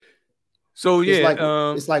So It's yeah, like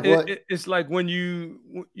it's like what? it's like when you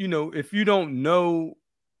know, if you don't know,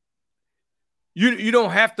 you don't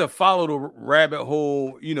have to follow the rabbit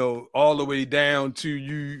hole, you know, all the way down to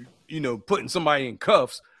you know, putting somebody in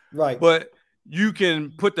cuffs, Right. but you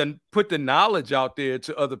can put the knowledge out there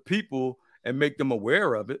to other people and make them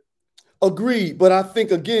aware of it. Agreed. But I think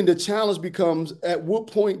again the challenge becomes at what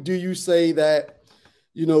point do you say that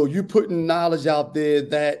you putting knowledge out there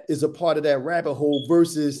that is a part of that rabbit hole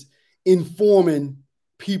versus informing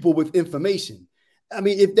people with information. I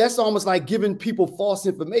mean, if that's almost like giving people false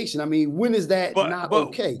information, I mean, when is that But not but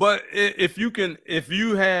okay? but if you can if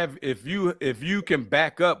you can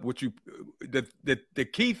back up what you the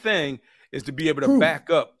key thing is to be able to Proof. back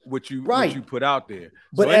up what Right. you put out there.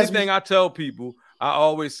 But So as we anything I tell people, I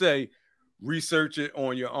always say research it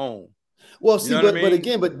on your own. well You see, know what I but mean?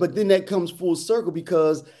 again, but then that comes full circle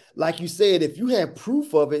because like you said, if you have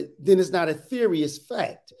proof of it, then it's not a theory, it's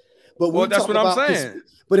fact. But when Well, we that's talk what I'm about saying.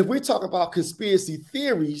 but if we talk about conspiracy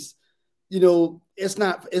theories, it's Oh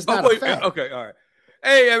not a wait, fact. okay, all right.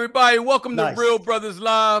 Hey everybody, welcome to Nice. Real Brothers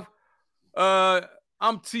Live. I'm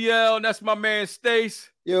TL, and that's my man Stace.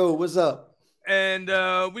 Yo, what's up? And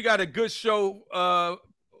we got a good show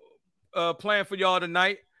planned for y'all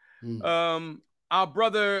tonight. Our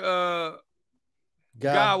brother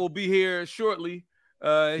Guy will be here shortly. He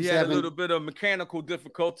had a little bit of mechanical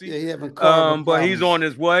difficulty. He having car but he's on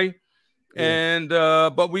his way. Yeah. And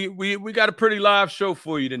but we got a pretty live show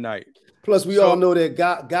for you tonight. Plus, we all know that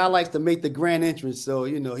guy likes to make the grand entrance, so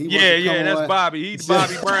he wants to come on. That's Bobby. He's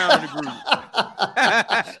Bobby Brown in the group.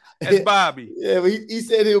 That's Bobby. Yeah, but he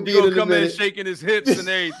said he'll be in come in shaking his hips and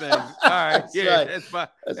everything. All right, that's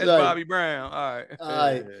Bobby Brown. All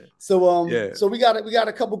right. So we got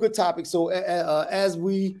a couple good topics. So as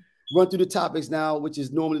we run through the topics now, which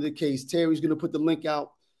is normally the case, Terry's going to put the link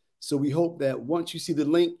out. So we hope that once you see the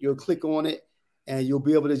link, you'll click on it and you'll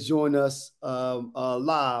be able to join us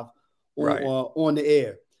live on the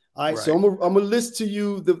air. All right. So I'm gonna list to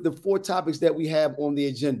you the 4 topics that we have on the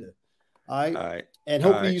agenda. All right. And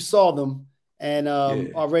hopefully you saw them and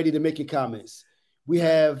are ready to make your comments. We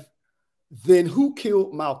have then who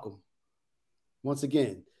killed Malcolm? Once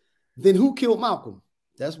again, then who killed Malcolm?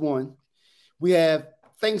 That's one. We have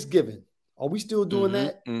Thanksgiving. Are we still doing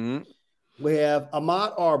that? We have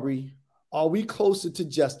Ahmaud Arbery. Are we closer to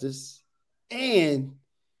justice? And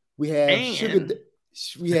we have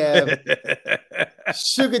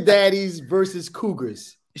Sugar Daddies versus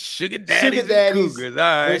Cougars. Sugar Daddies and Cougars. All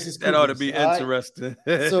right. That Cougars. Ought to be interesting.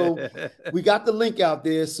 So we got the link out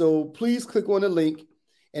there. So please click on the link.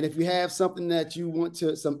 And if you have something that you want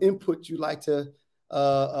some input you'd like to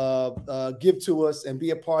give to us and be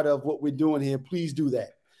a part of what we're doing here, please do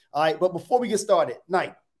that. All right. But before we get started,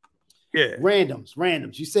 Knight. Yeah.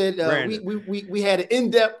 Randoms. You said we had an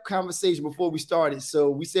in-depth conversation before we started, so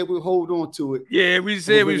we said we'll hold on to it. Yeah, we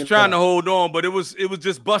said we was trying to hold on, but it was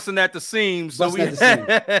just busting at the seams. So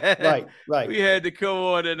right. We had to come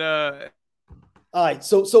on and all right.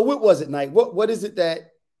 So what was it, Knight? What is it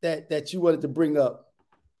that you wanted to bring up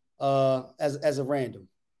as a random?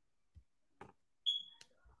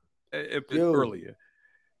 Earlier.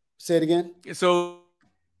 Say it again. So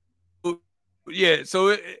yeah, so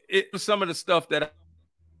it was some of the stuff that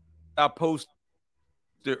I posted.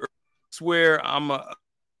 Swear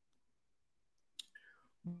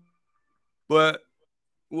but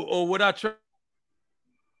what I try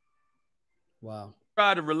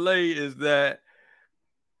to relay is that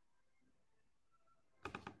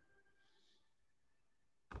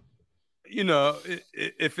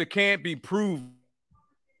if it can't be proven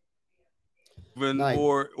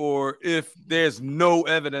or if there's no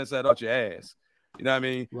evidence at all, you ask. You know what I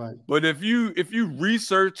mean? Right. But if you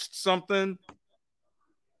researched something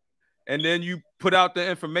and then you put out the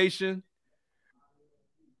information,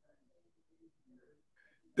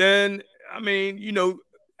 then I mean,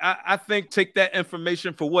 I think take that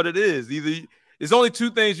information for what it is. Either there's only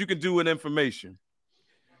 2 things you can do with information.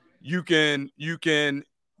 You can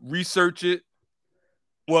research it.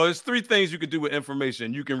 Well, there's 3 things you can do with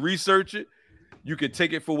information. You can research it, you can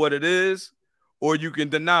take it for what it is, or you can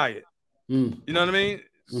deny it. You know what I mean?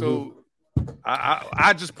 Mm-hmm. So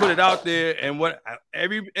I just put it out there, and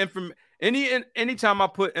anytime I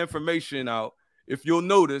put information out, if you'll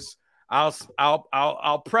notice,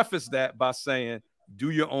 I'll preface that by saying,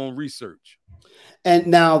 do your own research. And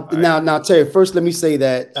now, Terry, first let me say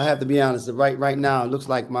that I have to be honest. Right now, it looks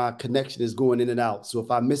like my connection is going in and out. So if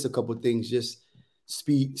I miss a couple of things, just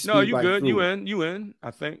speed. No, you right good. Through. You in.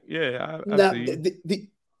 I think. Yeah. Now, I see.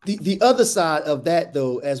 The other side of that,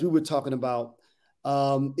 though, as we were talking about,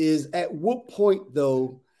 is at what point,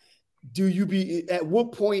 though,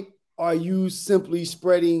 are you simply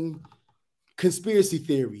spreading conspiracy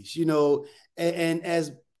theories? And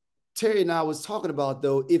as Terry and I was talking about,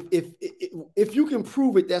 though, if you can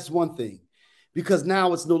prove it, that's one thing, because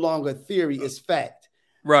now it's no longer a theory, it's fact.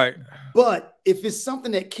 Right. But if it's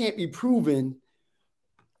something that can't be proven,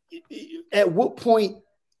 at what point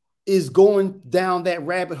is going down that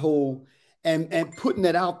rabbit hole and putting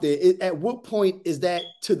that out there? At what point is that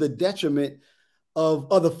to the detriment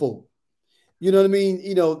of other folk? You know what I mean?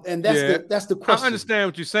 And that's the question. I understand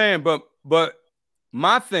what you're saying, but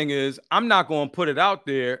my thing is, I'm not going to put it out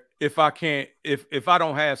there if I can't, if I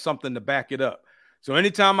don't have something to back it up. So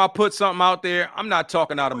anytime I put something out there, I'm not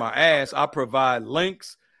talking out of my ass. I provide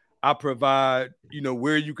links. I provide,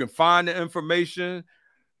 where you can find the information.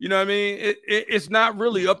 You know what I mean? It's not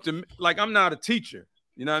really up to me. Like, I'm not a teacher.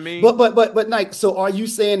 You know what I mean? But Nike, so are you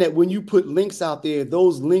saying that when you put links out there,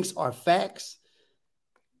 those links are facts?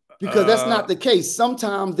 Because that's not the case.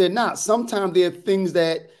 Sometimes they're not. Sometimes they're things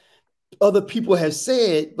that other people have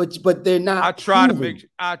said, but they're not. I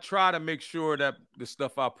try to make sure that the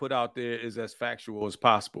stuff I put out there is as factual as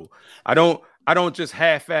possible. I don't just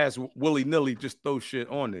half-ass willy-nilly just throw shit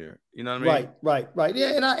on there. You know what I mean? Right.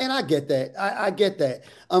 Yeah, and I get that. I get that.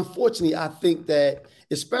 Unfortunately, I think that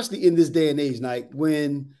especially in this day and age, like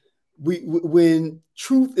when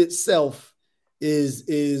truth itself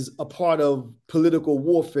is a part of political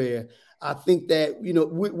warfare, I think that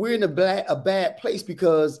we're in a bad place,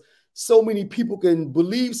 because so many people can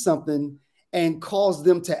believe something and cause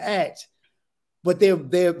them to act, but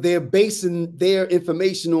they're basing their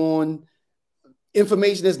information on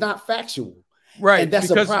information that's not factual. Right. And that's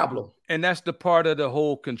a problem. And that's the part of the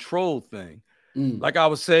whole control thing. Like I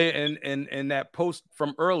was saying in that post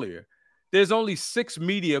from earlier, there's only 6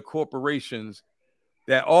 media corporations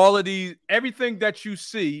that everything that you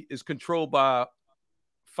see is controlled by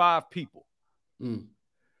 5 people.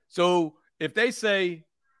 So if they say,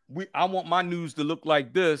 I want my news to look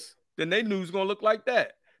like this, then their news is going to look like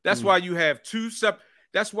that. That's why you have 2 separate.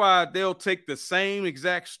 That's why they'll take the same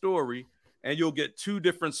exact story and you'll get 2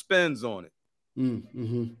 different spins on it.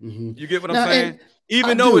 You get what I'm saying?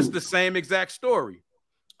 Even though it's the same exact story.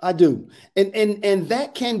 I do. And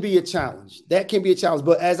that can be a challenge.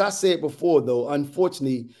 But as I said before, though,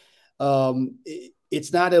 unfortunately,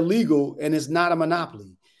 it's not illegal and it's not a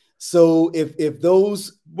monopoly. So if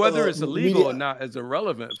those, whether it's illegal or not is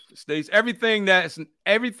irrelevant. States everything that's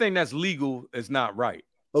legal is not right.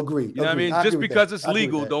 Agree. You know what I mean? Just because it's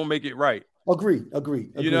legal, don't make it right. Agree.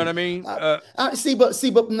 You know what I mean? Now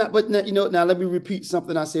let me repeat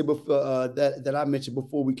something I said before, that I mentioned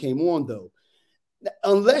before we came on, though.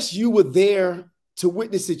 Unless you were there to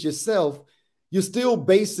witness it yourself, you're still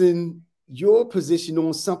basing your position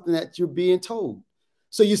on something that you're being told.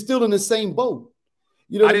 So you're still in the same boat.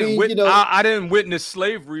 You know what I mean? I didn't witness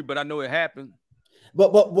slavery, but I know it happened.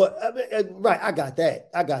 But right, I got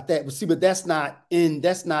that. But see, but that's not a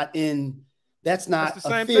theory. That's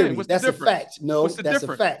a fact. No, that's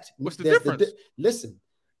a fact. What's the difference? Listen.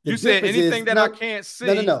 You said anything that I can't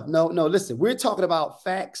see. No. Listen, we're talking about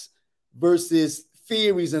facts versus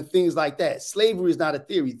theories and things like that. Slavery is not a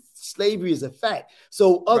theory. Slavery is a fact.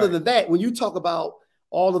 So other than that, when you talk about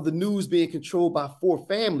all of the news being controlled by 4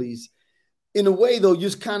 families, in a way, though,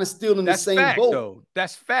 you're kind of still in the same boat. Though.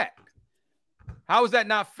 That's fact. How is that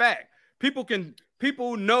not fact? People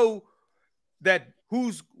know that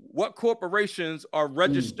what corporations are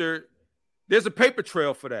registered. There's a paper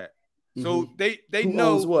trail for that. So they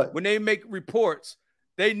know when they make reports,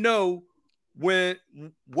 they know what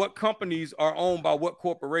companies are owned by what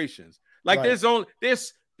corporations. Like there's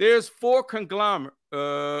 4 conglomerates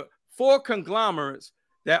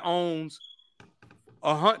that owns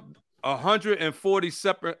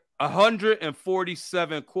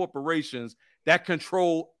 147 corporations that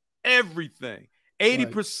control everything.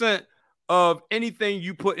 80% of anything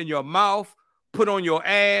you put in your mouth, put on your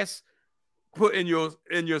ass, put in your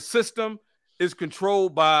system is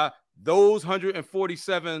controlled by those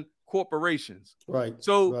 147 corporations. Right.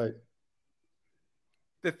 So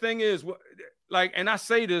the thing is, and I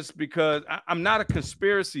say this because I'm not a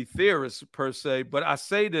conspiracy theorist per se, but I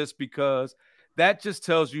say this because that just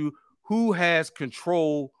tells you who has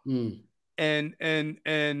control and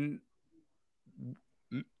and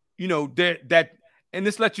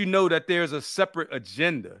this lets you know that there's a separate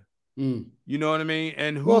agenda. You know what I mean?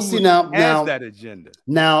 And who has that agenda?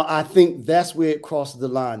 Now, I think that's where it crosses the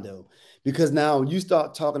line, though, because now when you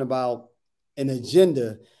start talking about an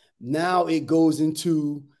agenda, now it goes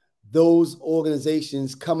into those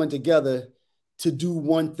organizations coming together to do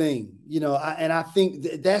one thing, and I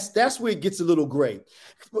think that's where it gets a little gray,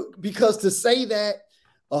 because to say that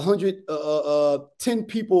 10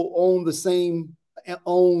 people own say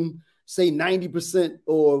 90%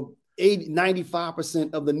 or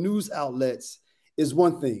 95% of the news outlets is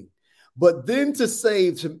one thing. But then to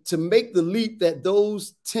say, to make the leap that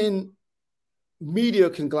those 10 media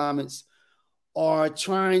conglomerates are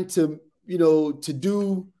trying to, to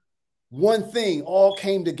do one thing, all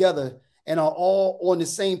came together and are all on the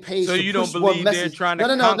same page. So you don't believe they're trying to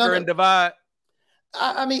conquer and divide?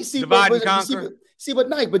 I mean, see, divide and conquer.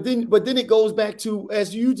 But then it goes back to,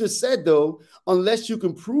 as you just said, though, unless you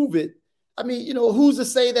can prove it. I mean, who's to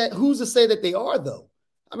say that they are, though?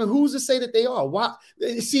 I mean, who's to say that they are? Why?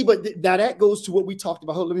 See, but now that goes to what we talked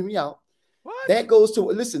about. Hold on, let me out. What? That goes to,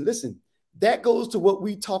 listen. That goes to what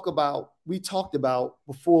we talked about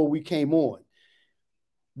before we came on.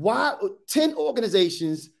 Why 10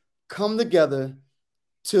 organizations come together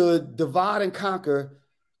to divide and conquer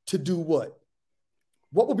to do what?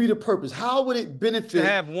 What would be the purpose? How would it benefit? To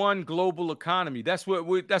have one global economy. That's what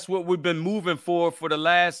we've been moving for the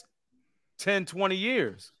last 10, 20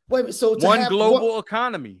 years. Wait, so one global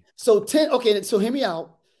economy. So 10, okay, so hear me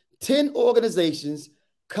out. 10 organizations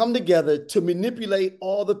come together to manipulate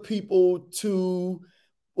all the people to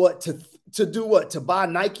what? To do what? To buy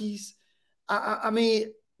Nikes? I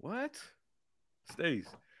mean, what? Stace,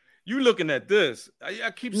 you looking at this?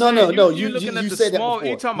 I keep saying no. You're looking at the small.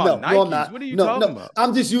 You talking about Nikes? Not. What are you talking about?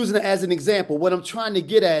 I'm just using it as an example. What I'm trying to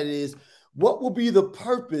get at is, what will be the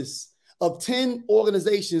purpose of 10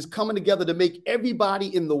 organizations coming together to make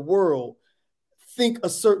everybody in the world think a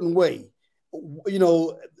certain way?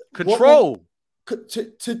 Control.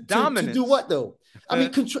 To do what, though? I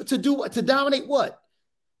mean, to do what? To dominate what?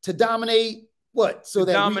 To dominate what? So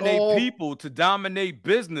that dominate people, to dominate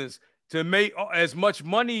business, to make as much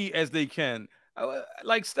money as they can.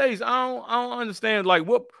 Like Stace, I don't understand. Like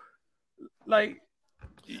what? Like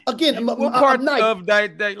again, what part of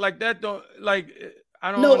that like that don't like.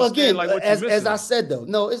 I don't understand. Again, like what as I said though.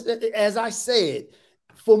 No, as I said,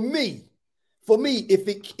 for me,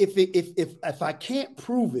 if I can't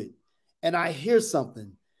prove it, and I hear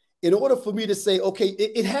something, in order for me to say, okay,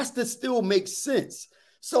 it has to still make sense.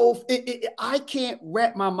 So I can't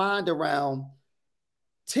wrap my mind around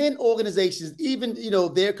 10 organizations, even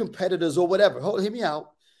their competitors or whatever. Hear me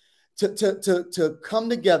out. To come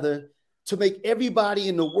together to make everybody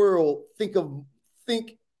in the world think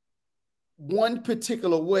one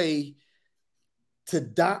particular way to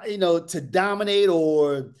dominate,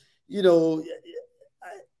 or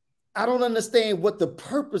I don't understand what the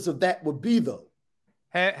purpose of that would be, though.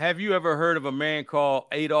 Have you ever heard of a man called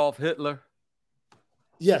Adolf Hitler?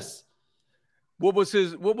 Yes. What did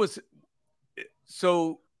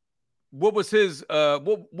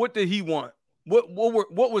he want?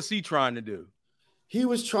 What was he trying to do? He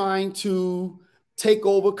was trying to take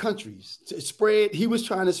over countries, he was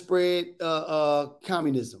trying to spread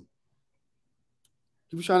communism.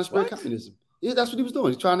 He was trying to spread communism. Yeah, that's what he was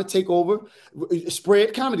doing. He's trying to take over,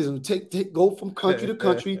 spread communism, go from country to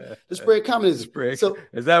country to spread communism. So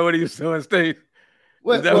is that what he was doing, Steve?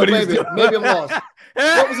 Maybe I'm lost.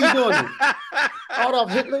 What was he doing?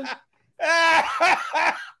 Adolf Hitler?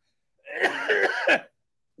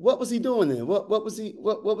 What was he doing then? What was he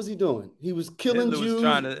doing? He was killing Jews.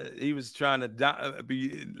 He was trying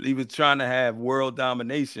to have world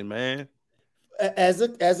domination, man.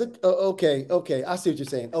 Okay, I see what you're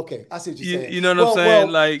saying. Okay, I see what you're saying. You know what I'm saying?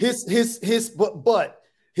 Like but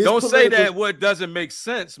don't say that what doesn't make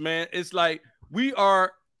sense, man. It's like we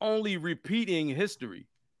are only repeating history.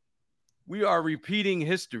 We are repeating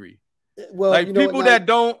history. Well, like people that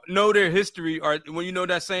don't know their history are, when you know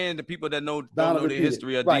that saying, the people that don't know their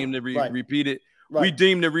history are deemed to repeat it. Right.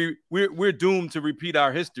 We're doomed to repeat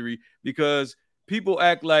our history because people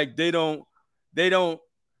act like they don't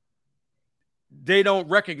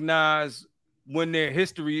recognize when their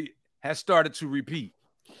history has started to repeat.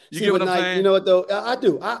 You get what I'm saying? You know what though? I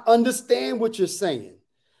do. I understand what you're saying,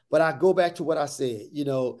 but I go back to what I said.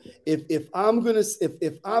 If I'm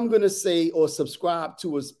gonna say or subscribe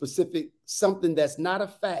to a specific something that's not a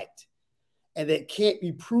fact and that can't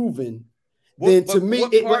be proven, then to me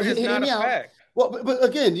it is not a fact. Well, but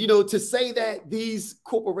again, to say that these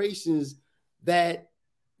corporations that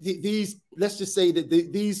let's just say that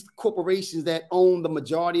these corporations that own the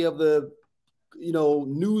majority of the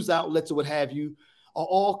news outlets or what have you are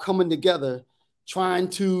all coming together trying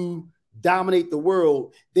to dominate the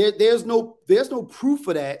world. There's no proof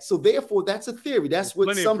of that. So therefore, that's a theory. That's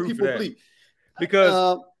what some people believe.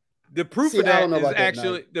 Because the proof of that is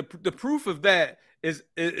actually the proof of that is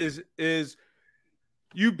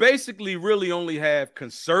you basically really only have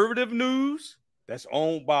conservative news that's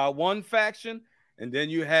owned by one faction, and then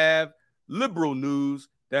you have liberal news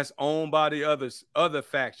that's owned by the other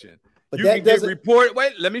faction. But you that can get doesn't report.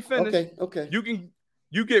 Wait, let me finish. Okay.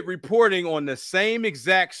 You get reporting on the same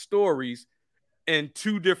exact stories in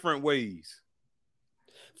two different ways.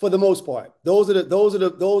 For the most part, those are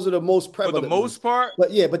the most prevalent. For the most part, but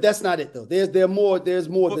yeah, but that's not it though. There's more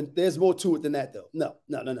to it than that though. No.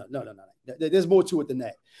 There's more to it than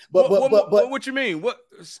that. But what you mean? What?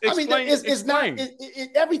 Explain, I mean, it's not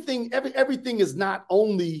everything is not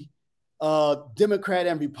only Democrat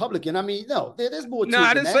and Republican. I mean, no, there's more to it. No,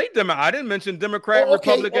 I didn't say Democrat. I didn't mention Democrat,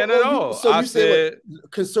 Republican at all. So you said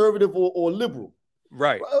conservative or liberal.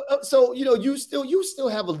 Right. So you still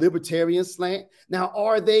have a libertarian slant. Now,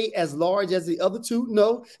 are they as large as the other two?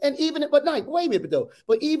 No. And even wait a minute though.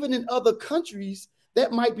 But even in other countries,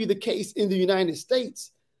 that might be the case in the United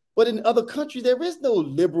States. But in other countries, there is no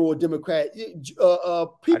liberal or Democrat. People,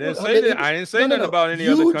 I didn't say that. I didn't say nothing about any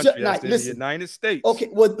other country. I said the United States. Okay.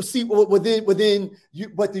 Well, see, within you,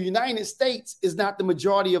 but the United States is not the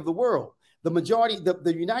majority of the world. The majority,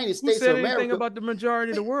 the United States of America. Who said anything about the majority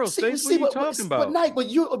of the world? What are you talking about? But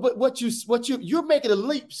you're making a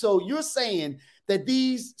leap. So you're saying that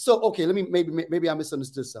these. So okay, maybe I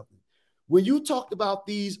misunderstood something. When you talked about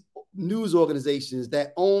these news organizations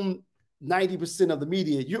that own 90% of the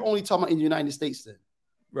media, you're only talking about in the United States then,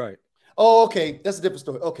 right? Oh, okay, that's a different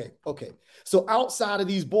story. Okay. So outside of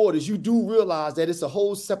these borders, you do realize that it's a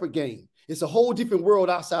whole separate game. It's a whole different world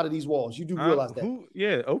outside of these walls. You do realize that.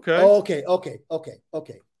 Yeah, okay. Okay.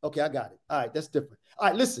 I got it. All right, that's different. All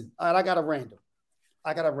right, listen. All right, I got a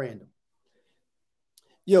random.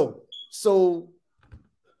 Yo, so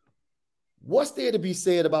what's there to be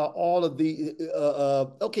said about all of the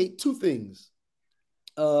two things.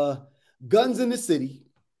 Guns in the city.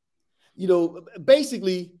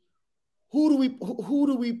 Basically, who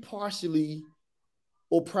do we partially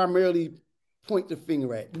or primarily point the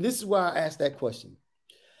finger at? And this is why I asked that question.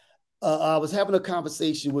 I was having a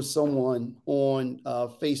conversation with someone on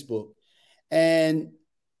Facebook, and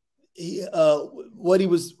what he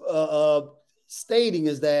was stating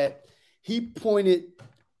is that he pointed,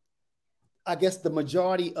 I guess, the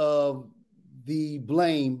majority of the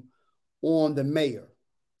blame on the mayor,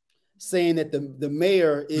 saying that the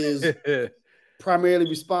mayor is primarily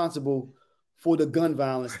responsible for the gun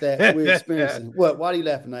violence that we're experiencing. What? Why are you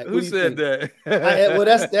laughing at? Who said that? Well,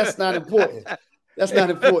 that's not important. That's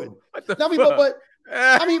not important. No, but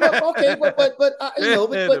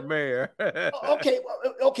the mayor.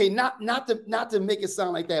 okay. Not to make it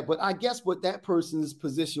sound like that, but I guess what that person's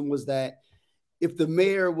position was that if the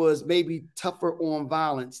mayor was maybe tougher on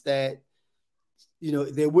violence, that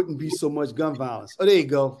there wouldn't be so much gun violence. Oh, there you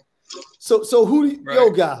go. So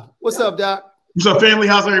yo, guy, what's up, Doc? What's up, family?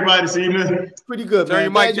 How's everybody this evening? Pretty good, man. Turn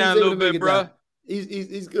your mic down a little bit, bro.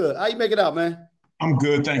 He's good. How you make it out, man? I'm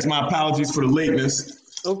good, thanks. My apologies for the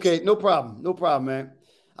lateness. Okay, no problem, man.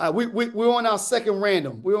 All right, we're on our second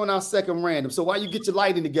random. So while you get your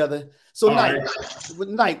lighting together,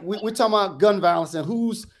 Nike, we're talking about gun violence and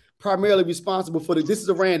who's primarily responsible for this is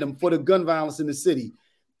a random for the gun violence in the city.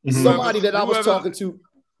 Mm-hmm. Somebody that I was talking to.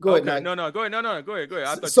 Go ahead, Nike. No, go ahead. Go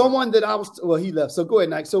ahead. Someone that I was, he left. So go ahead,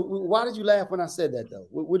 Nike. So why did you laugh when I said that, though?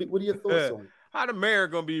 What are your thoughts on it? How the mayor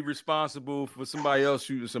going to be responsible for somebody else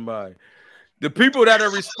shooting somebody? The people that are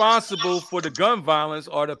responsible for the gun violence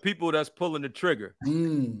are the people that's pulling the trigger.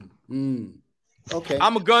 Okay.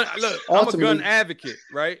 I'm a gun advocate,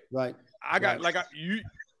 right? Right.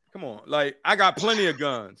 Come on, I got plenty of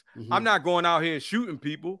guns. Mm-hmm. I'm not going out here shooting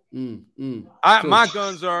people. My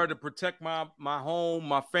guns are to protect my home,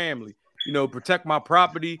 my family. Protect my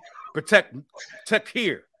property, protect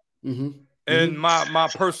here, and my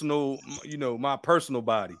personal, my personal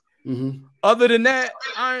body. Mm-hmm. Other than that,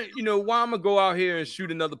 why I'm gonna go out here and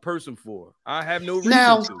shoot another person for? I have no reason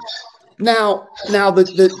to. Now,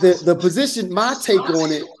 the position, my take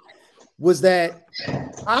on it was that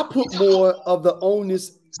I put more of the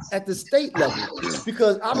onus at the state level,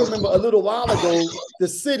 because I remember a little while ago, the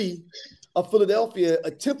city of Philadelphia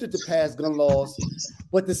attempted to pass gun laws,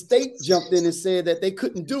 but the state jumped in and said that they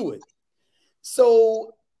couldn't do it.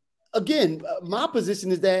 So again, my position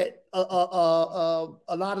is that a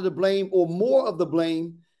lot of the blame, or more of the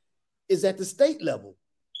blame, is at the state level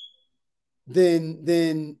than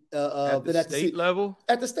at the state level.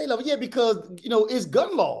 At the state level, yeah, because it's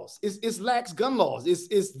gun laws. It's lax gun laws.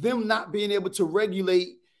 It's them not being able to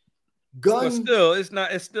regulate gun. But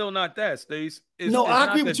it's still not that, Stace. I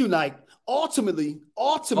agree with you, Nike. Ultimately,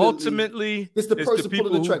 it's the person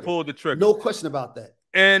pulling the trigger. No question about that.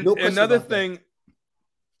 And another thing.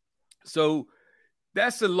 So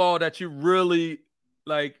that's a law that you really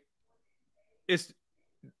like.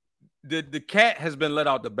 the cat has been let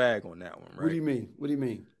out the bag on that one, right? What do you mean? What do you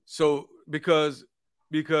mean? So because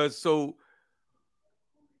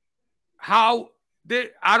how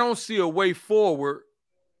did I don't see a way forward.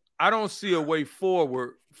 I don't see a way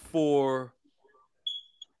forward for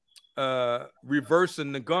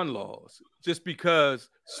reversing the gun laws, just because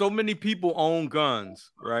so many people own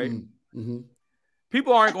guns, right? Mm-hmm.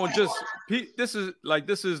 People aren't going to just. This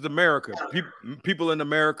is America. People in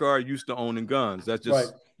America are used to owning guns. That's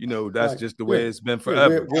just that's just the way it's been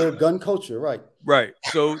forever. We're a gun culture, right? Right.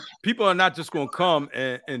 So people are not just going to come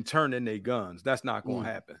and turn in their guns. That's not going to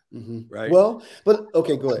happen. Mm-hmm. Right. Well, but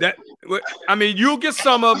okay, go ahead. I mean, you'll get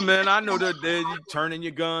some of them, man. I know that they're turning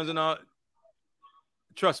your guns and all.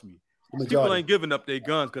 Trust me. People ain't giving up their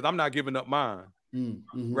guns because I'm not giving up mine.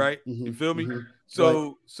 Mm-hmm. Right. Mm-hmm. You feel me? Mm-hmm.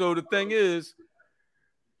 So the thing is,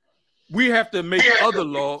 we have to make other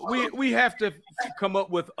laws. We have to come up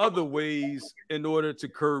with other ways in order to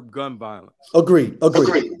curb gun violence. Agreed. I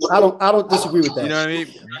don't disagree with that. You know what I mean?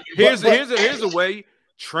 Here's a way.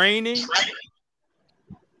 Training.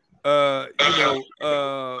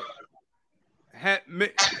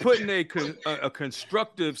 Putting a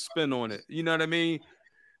constructive spin on it. You know what I mean?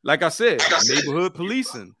 Like I said, neighborhood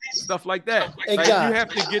policing, stuff like that. Like, you have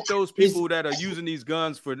to get those people that are using these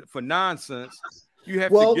guns for nonsense. You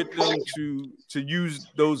have to get them to use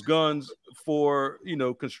those guns for,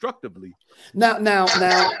 constructively. Now,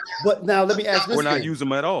 let me ask this. Or not use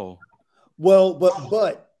them at all. Well,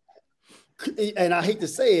 but, and I hate to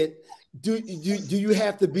say it, do you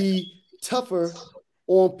have to be tougher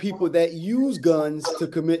on people that use guns to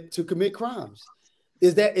commit crimes?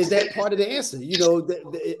 Is that part of the answer?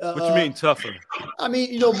 What you mean tougher? I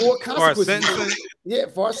mean, more consequences. For our sentencing? Yeah,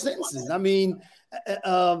 for our sentences. I mean,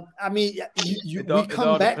 we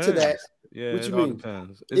come back to that. Yeah, what you mean?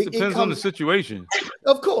 Depends. It depends on the situation.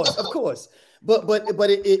 Of course. But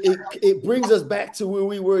it brings us back to where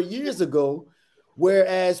we were years ago,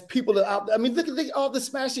 whereas people are out. I mean, look at all the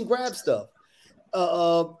smash and grab stuff.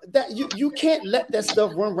 That you can't let that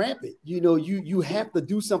stuff run rampant. You have to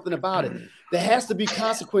do something about it. There has to be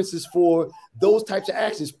consequences for those types of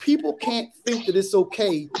actions. People can't think that it's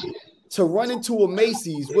okay to run into a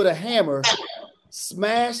Macy's with a hammer,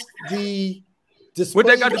 smash the display. What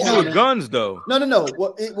they got to do with guns, though? No.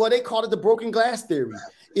 Well, they call it the broken glass theory.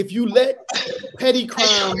 If you let petty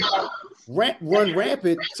crime run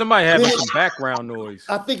rampant, somebody having some background noise.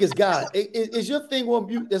 I think it's God. Is your thing on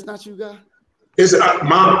mute? That's not you, God. It's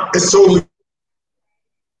solely.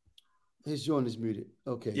 His joint is muted.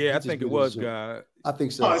 Okay. Yeah, I think it was God. I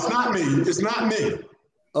think so. Oh, it's not me. It's not me.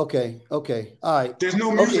 Okay. All right. There's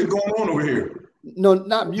no music going on over here. No,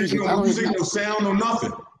 not music. There's no music, no sound, no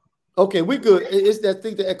nothing. Okay, we're good. It's that. I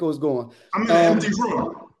think the echo is going. I'm in an empty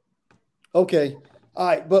room. Okay. All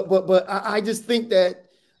right. But I just think that,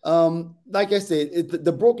 like I said,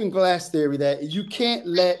 the broken glass theory that you can't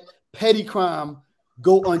let petty crime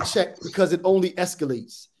go unchecked because it only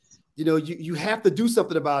escalates. You have to do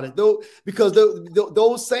something about it, though, because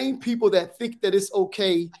those same people that think that it's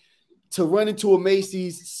okay to run into a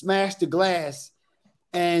Macy's, smash the glass,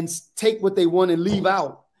 and take what they want and leave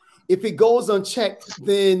out, if it goes unchecked,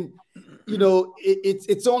 then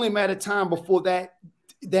it's only a matter of time before that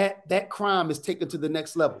crime is taken to the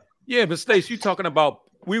next level. Yeah, but Stace, you talking about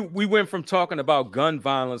we went from talking about gun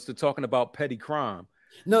violence to talking about petty crime.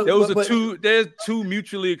 No, there's two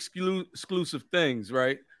mutually exclusive things,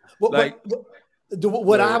 right? What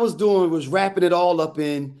I was doing was wrapping it all up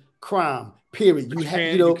in crime. Period. You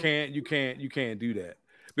can't do that,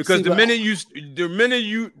 because the minute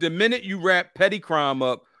you wrap petty crime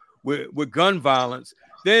up with gun violence,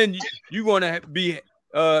 then you're going to be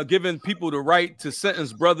giving people the right to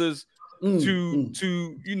sentence brothers to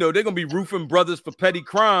they're going to be roofing brothers for petty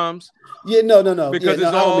crimes. Yeah, no. Because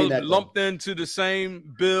it's all lumped into the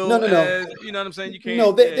same bill. No. As, you know what I'm saying? You can't.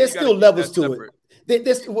 No, there's still levels to it.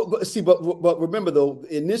 But remember though,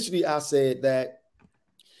 initially I said that.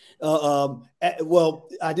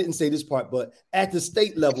 I didn't say this part, but at the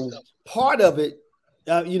state level, part of it,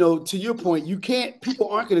 to your point,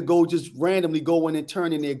 people aren't going to go just randomly go in and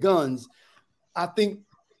turn in their guns. I think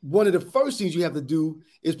one of the first things you have to do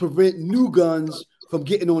is prevent new guns from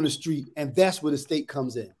getting on the street, and that's where the state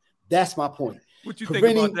comes in. That's my point. What you think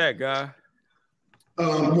about that, guy?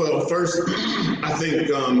 Well, first, I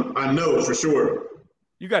think I know for sure.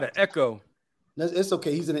 You got an echo. It's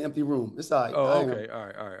okay. He's in an empty room. It's all right. Oh, okay. All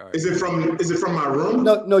right. Is it from my room?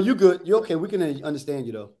 No, you good. You're okay. We can understand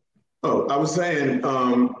you though. Oh, I was saying,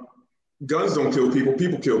 guns don't kill people.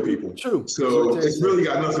 People kill people. True. So it's really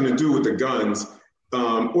got nothing to do with the guns,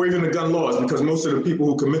 or even the gun laws, because most of the people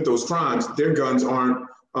who commit those crimes, their guns aren't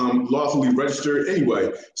lawfully registered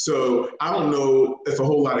anyway. So I don't know if a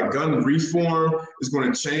whole lot of gun reform is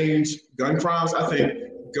going to change gun crimes. I think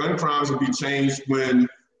gun crimes will be changed when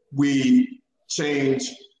we change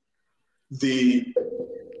the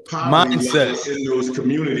mindset in those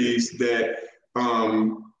communities that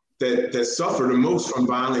that suffer the most from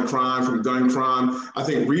violent crime, from gun crime. I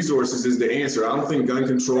think resources is the answer. I don't think gun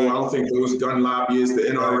control, I don't think those gun lobbyists, the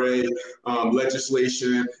NRA,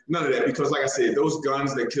 legislation, none of that. Because like I said, those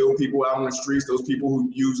guns that kill people out on the streets, those people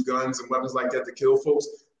who use guns and weapons like that to kill folks,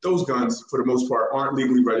 those guns, for the most part, aren't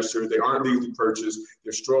legally registered. They aren't legally purchased.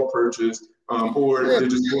 They're straw purchased, or they're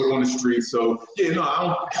just going on the street. So yeah, no, I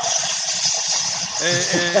don't.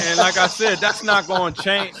 And like I said, that's not going to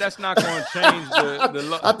change. That's not going to change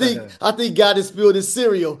the. I think God has spilled his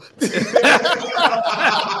cereal. No, that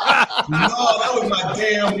was my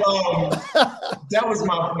damn. That was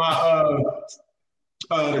my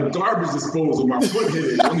garbage disposal. My foot hit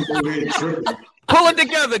it. I'm going to go ahead and trip it. Pull it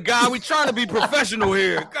together, guy. We trying to be professional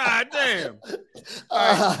here. God damn.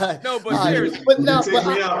 No, but seriously.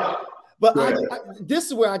 This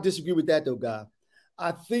is where I disagree with that, though, guy.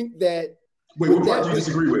 I think that. Wait, what part do you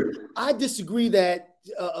disagree with? I disagree that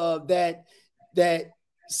that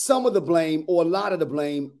some of the blame or a lot of the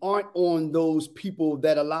blame aren't on those people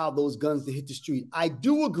that allow those guns to hit the street. I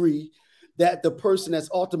do agree that the person that's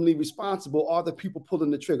ultimately responsible are the people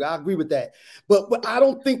pulling the trigger. I agree with that. But I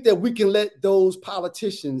don't think that we can let those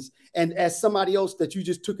politicians, and as somebody else that you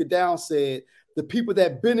just took it down said, the people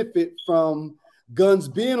that benefit from guns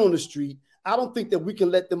being on the street, I don't think that we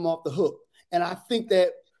can let them off the hook. And I think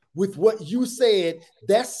that with what you said,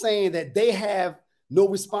 that's saying that they have no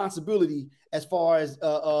responsibility as far as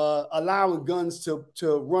allowing guns to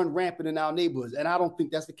run rampant in our neighborhoods. And I don't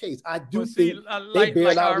think that's the case. I do think they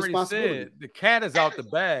bear a lot of responsibility. The cat is out the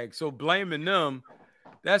bag. So blaming them,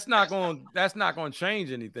 that's not going to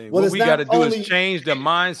change anything. What we got to do is change the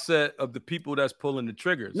mindset of the people that's pulling the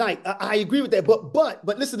triggers. Knight, I agree with that.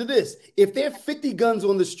 But listen to this. If there are 50 guns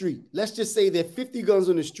on the street, let's just say there are 50 guns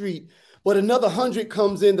on the street, but another 100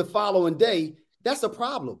 comes in the following day, that's a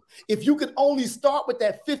problem. If you could only start with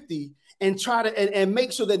that 50 and try to and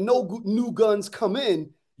make sure that no new guns come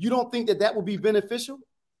in, you don't think that would be beneficial?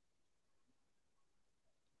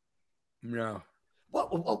 No.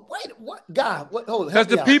 What? God, what? Hold on. Because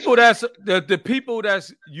the people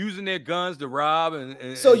that's using their guns to rob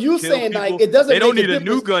and so you saying people, like it doesn't. They don't need a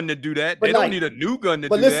new gun to do that. They don't need a new gun to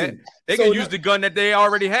do that. They can use the gun that they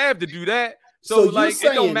already have to do that. So like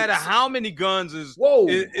it don't matter how many guns is on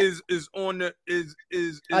the is.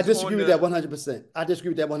 I disagree with that 100%. I disagree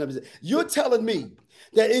with that 100%. You're telling me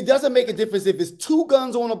that it doesn't make a difference if it's 2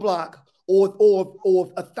 guns on a block or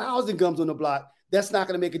 1,000 guns on the block. That's not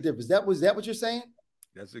going to make a difference. Was that what you're saying?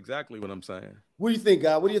 That's exactly what I'm saying. What do you think,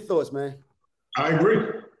 God? What are your thoughts, man? I agree.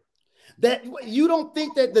 That you don't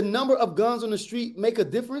think that the number of guns on the street make a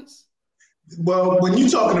difference? Well, when you're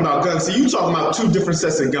talking about guns, so you're talking about 2 different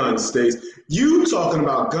sets of guns, Stace. You talking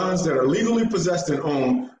about guns that are legally possessed and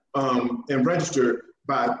owned and registered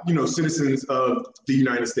by citizens of the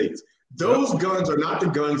United States. Those guns are not the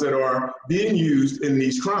guns that are being used in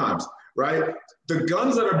these crimes, right? The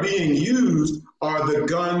guns that are being used are the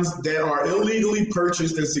guns that are illegally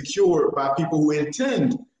purchased and secured by people who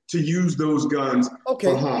intend to use those guns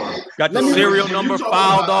for harm. Got the serial number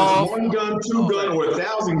filed off. 1 gun, 2 gun, or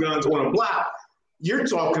 1,000 guns on a block. You're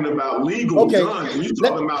talking about legal guns. And you're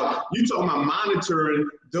talking about monitoring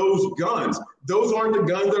those guns. Those aren't the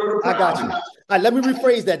guns that are the problem. I got you. All right, let me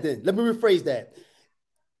rephrase that then. Let me rephrase that.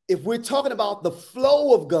 If we're talking about the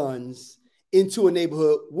flow of guns into a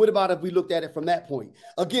neighborhood, what about if we looked at it from that point?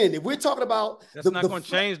 Again, if we're talking about that's not going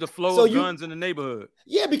to change the flow of guns in the neighborhood.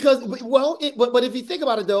 Yeah, because but if you think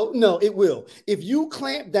about it though, no, it will. If you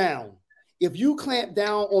clamp down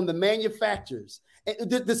on the manufacturers,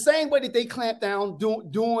 the same way that they clamp down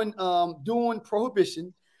doing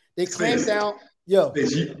prohibition, they clamp down. Yo,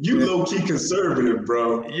 you low key conservative,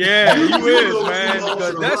 bro. Yeah, you is, man.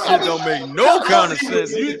 Because that shit don't make no kind of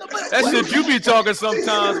sense. That shit you be talking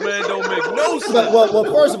sometimes, man, don't make no sense. Well,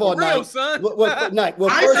 first of all, Knight. Son. Well,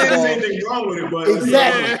 first of all, anything wrong with it, but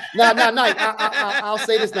exactly. Now, Knight. I'll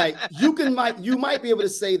say this, Knight. You might be able to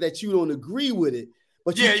say that you don't agree with it,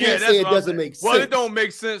 but you can't say it doesn't make sense. Well, it don't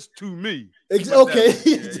make sense to me. Okay,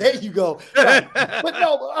 there you go. Right. But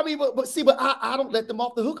no, I mean, but see, I don't let them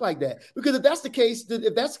off the hook like that, because if that's the case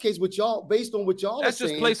with y'all, based on what y'all that's just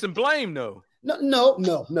saying, placing blame, though.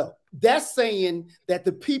 No. That's saying that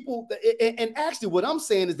the people, and actually what I'm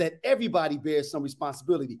saying is that everybody bears some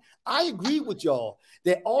responsibility. I agree with y'all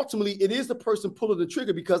that ultimately it is the person pulling the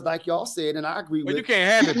trigger because like y'all said, and I agree with you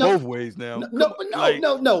can't have it both ways now.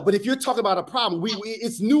 No. But if you're talking about a problem,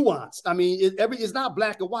 it's nuanced. I mean, it's not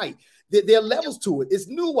black and white. There are levels to it. It's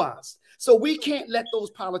nuanced. So we can't let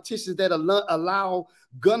those politicians that allow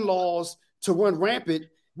gun laws to run rampant,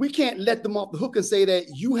 we can't let them off the hook and say that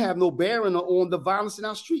you have no bearing on the violence in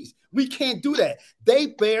our streets. We can't do that. They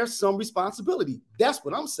bear some responsibility. That's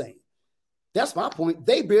what I'm saying. That's my point.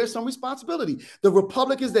 They bear some responsibility. The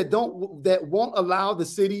Republicans that won't allow the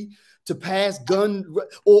city to pass gun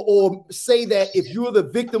or say that if you're the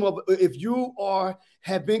victim of, if you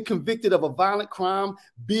have been convicted of a violent crime,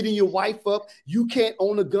 beating your wife up, you can't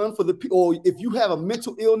own a gun or if you have a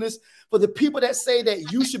mental illness, for the people that say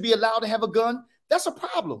that you should be allowed to have a gun, that's a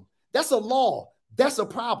problem. That's a law. That's a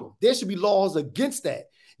problem. There should be laws against that.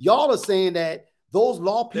 Y'all are saying that those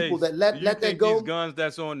law people that let that go. These guns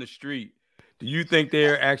that's on the street, do you think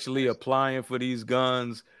they're actually applying for these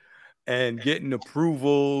guns and getting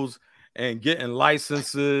approvals and getting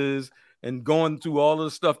licenses and going through all of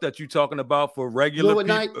the stuff that you're talking about for regular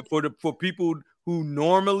people, for people who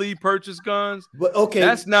normally purchase guns? But okay,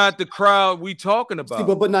 that's not the crowd we talking about. See,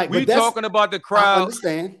 we talking about the crowd. I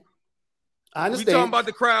understand. We talking about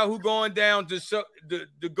the crowd who going down to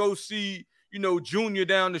go see, Junior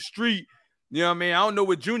down the street. You know what I mean? I don't know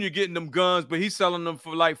what Junior getting them guns, but he's selling them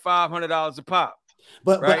for like $500 a pop.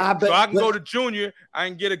 But I can go to Junior, I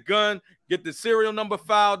can get a gun, get the serial number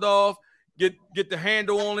filed off, get the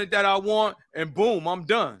handle on it that I want, and boom, I'm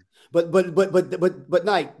done. But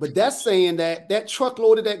Nike, but that's saying that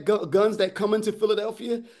truckload of that guns that come into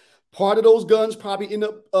Philadelphia, part of those guns probably end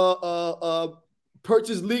up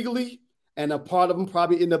purchased legally, and a part of them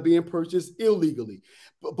probably end up being purchased illegally.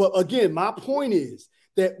 But again, my point is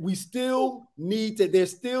that there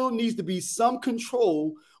still needs to be some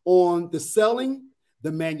control on the selling,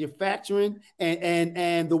 the manufacturing,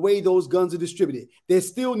 and the way those guns are distributed. There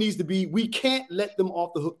still needs to be, we can't let them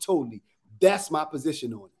off the hook totally. That's my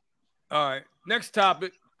position on it. All right, next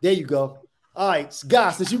topic. There you go. All right,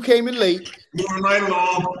 guys, since you came in late. Moving right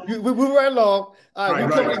along. We're right along. All right,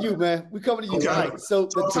 we're coming to you, man. We're coming to you. Okay. All right, so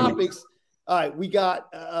the topics. All right, we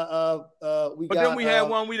got But then we had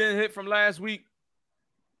one we didn't hit from last week.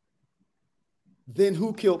 Then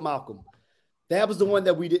who killed Malcolm? That was the one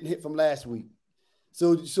that we didn't hit from last week.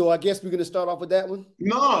 So I guess we're gonna start off with that one.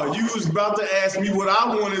 No, you was about to ask me what I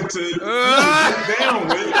wanted to sit down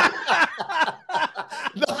with.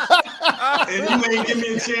 And you ain't give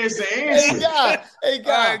me a chance to answer. Hey, God.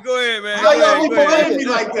 All right, go ahead, man. Why you blame me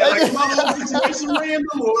like that? Like my whole situation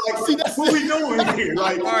random, or like what we doing here?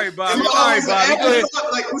 Like, all right, Bobby. Go ahead.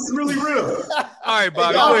 Like, what's really real? All right,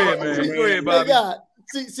 Bobby. Go ahead, man. Go ahead, Bobby. Hey, God.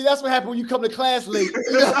 See, that's what happens when you come to class late.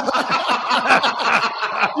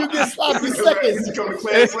 You get sloppy seconds. You come to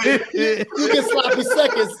class late. You get sloppy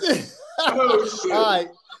seconds. Oh, shit.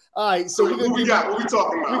 All right. So what we got? What we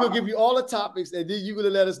talking about? We're gonna give you all the topics, and then you're gonna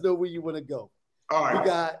let us know where you want to go. All right. We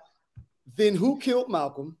got then who killed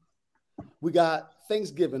Malcolm? We got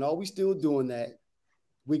Thanksgiving. Are we still doing that?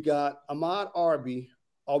 We got Ahmaud Arbery.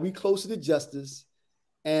 Are we closer to justice?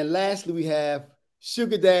 And lastly, we have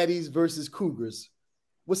Sugar Daddies versus Cougars.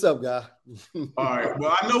 What's up, guy? All right.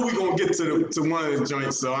 Well, I know we're gonna get to one of the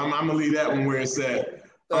joints, so I'm gonna leave that one where it's at.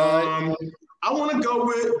 I want to go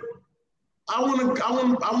with. I want to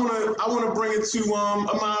bring it to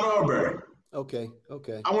Ahmaud Arbery. Okay.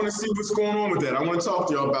 I want to see what's going on with that. I want to talk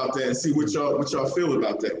to y'all about that and see what y'all feel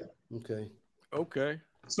about that. Okay.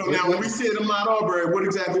 So now, when we said Ahmaud Arbery, what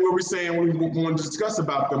exactly were we saying? We want to discuss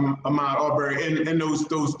about the Ahmaud Arbery and those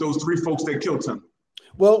three folks that killed him.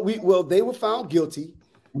 Well, they were found guilty.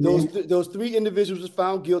 Those three individuals were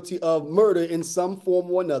found guilty of murder in some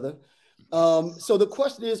form or another. So the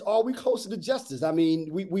question is, are we closer to justice? I mean,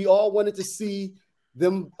 we all wanted to see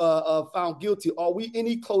them found guilty. Are we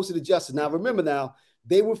any closer to justice? Now, remember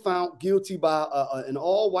they were found guilty by an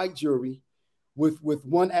all-white jury with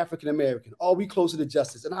one African-American. Are we closer to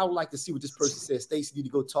justice? And I would like to see what this person says. Stacey, need to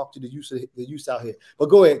go talk to the youth out here. But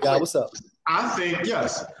go ahead, guy. What's up? I think,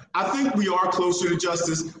 yes. I think we are closer to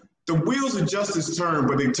justice. The wheels of justice turn,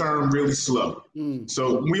 but they turn really slow.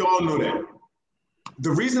 So we all know that.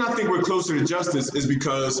 The reason I think we're closer to justice is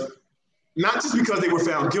because, not just because they were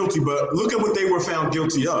found guilty, but look at what they were found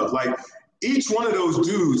guilty of. Like, each one of those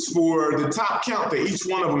dudes, for the top count that each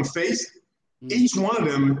one of them faced, each one of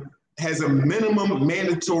them has a minimum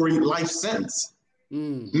mandatory life sentence.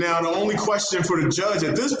 Now, the only question for the judge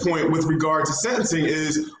at this point with regard to sentencing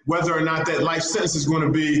is whether or not that life sentence is going to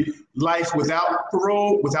be life without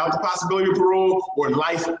parole, without the possibility of parole, or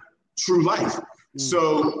life, true life.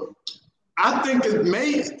 So I think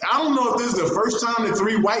I don't know if this is the first time that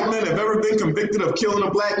 3 white men have ever been convicted of killing a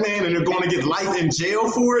black man and they're going to get life in jail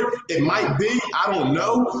for it. It might be, I don't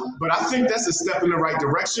know, but I think that's a step in the right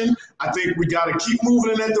direction. I think we got to keep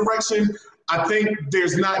moving in that direction. I think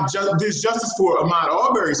there's justice for Ahmaud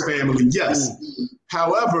Arbery's family, yes.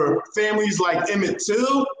 However, families like Emmett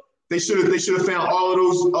Till, they should have found all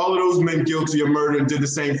of those men guilty of murder and did the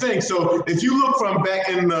same thing. So if you look from back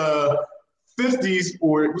in the 50s,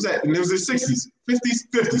 or was that? And it was the 60s,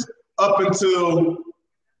 50s, up until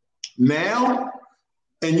now,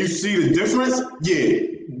 and you see the difference.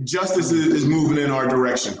 Yeah, justice is moving in our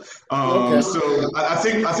direction. So I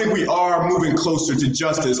think we are moving closer to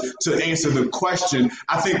justice. To answer the question,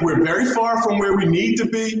 I think we're very far from where we need to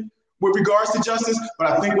be with regards to justice, but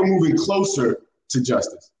I think we're moving closer to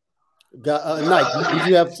justice. Nike, did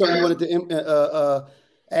you have something you wanted to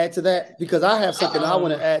add to that? Because I have something I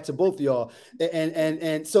want to add to both of y'all.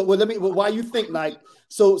 And so why you think, Nike?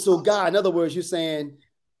 So Guy, in other words, you're saying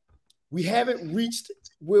we haven't reached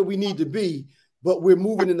where we need to be, but we're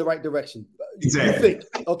moving in the right direction. Exactly. You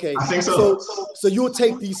think? Okay. I think so. So you'll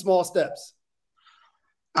take these small steps.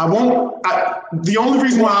 I won't. The only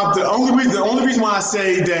reason why I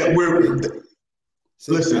say that we're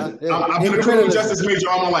listen. I've been a criminal justice major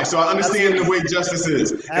all my life, so I understand the way justice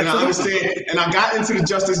is, and I understand. And I got into the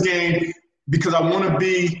justice game because I want to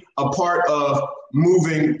be a part of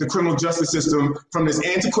moving the criminal justice system from this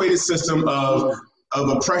antiquated system of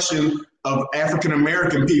oppression of African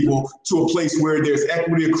American people to a place where there's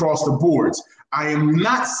equity across the boards. I am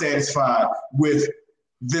not satisfied with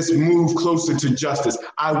this move closer to justice.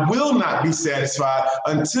 I will not be satisfied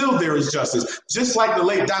until there is justice. Just like the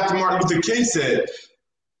late Dr. Martin Luther King said,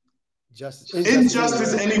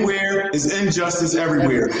 injustice anywhere is injustice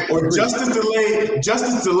everywhere. Or justice delayed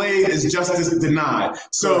is justice denied.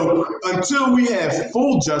 So until we have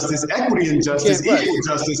full justice, equity and justice, equal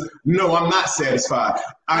justice, no, I'm not satisfied.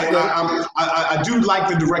 I do like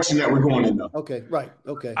the direction that we're going in, though. Okay, right.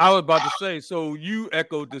 Okay. I was about to say, so you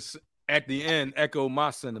echoed this at the end, echo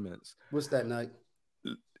my sentiments. What's that, Nike?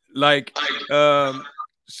 Like,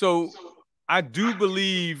 so I do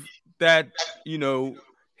believe that,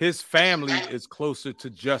 his family is closer to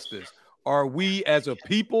justice. Are we as a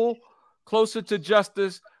people closer to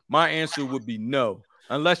justice? My answer would be no.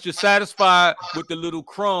 Unless you're satisfied with the little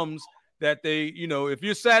crumbs that they, if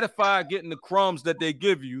you're satisfied getting the crumbs that they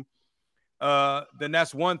give you, then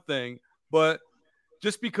that's one thing. But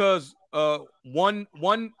just because one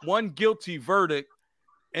guilty verdict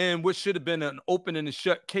and what should have been an open and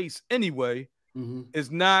shut case anyway is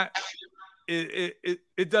not,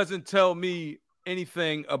 it doesn't tell me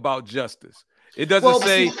anything about justice. It doesn't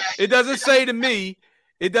say to me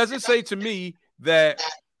that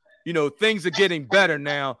things are getting better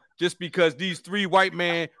now just because these 3 white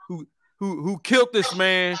men who killed this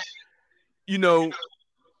man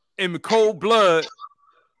in cold blood,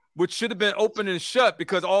 which should have been open and shut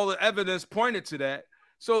because all the evidence pointed to that.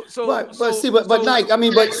 But Nike, let me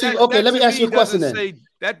ask you a question then.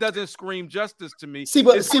 That doesn't scream justice to me.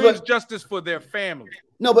 It screams justice for their family.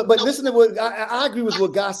 No, but listen to what I agree with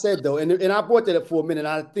what Guy said though, and I brought that up for a minute.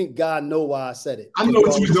 I think God know why I said it. I know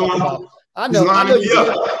what you're doing. I know you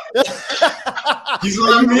did. He's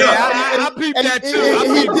lining me up. I peeped that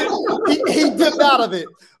too. He dipped out of it.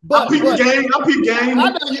 I peeped game.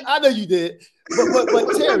 I know you did.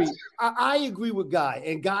 But Terry, I agree with Guy,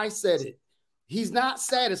 and Guy said it. He's not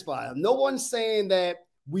satisfied. No one's saying that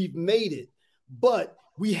we've made it, but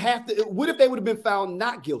we have to. What if they would have been found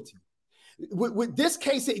not guilty? With this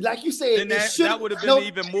case, like you said, that would have been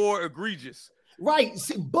even more egregious. Right.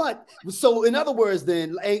 But so in other words,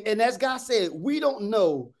 then, and as Guy said, we don't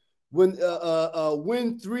know when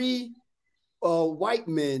 3 white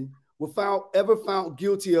men were ever found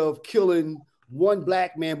guilty of killing 1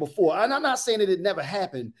 black man before. And I'm not saying that it never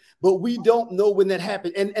happened, but we don't know when that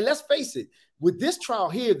happened. And let's face it, with this trial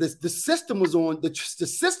here, the system was on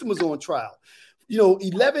trial.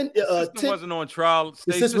 11 10 wasn't on trial.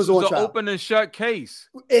 The system was on trial. Open and shut case.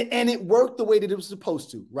 And it worked the way that it was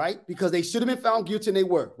supposed to, right? Because they should have been found guilty and they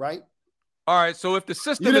were, right? All right. So if the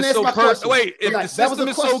system is so the system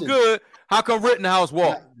is so good, how come Rittenhouse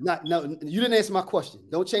walked? No, you didn't answer my question.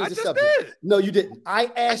 Don't change the subject. Did. No, you didn't.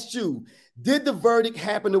 I asked you, did the verdict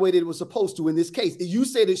happen the way that it was supposed to in this case? You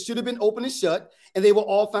said it should have been open and shut, and they were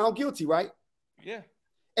all found guilty, right? Yeah.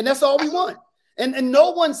 And that's all we want. And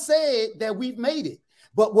no one said that we've made it.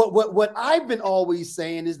 But what I've been always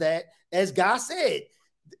saying is that, as Guy said,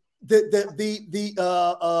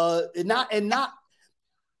 not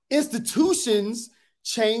institutions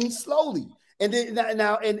change slowly. And then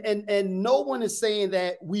now no one is saying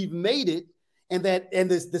that we've made it and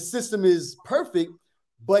the system is perfect,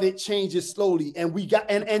 but it changes slowly. And we got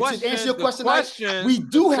and to answer your question, we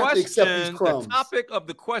do have to accept these crumbs. The topic of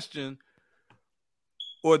the question,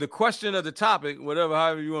 or the question of the topic,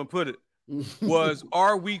 however you want to put it, was,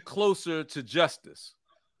 are we closer to justice?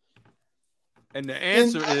 And the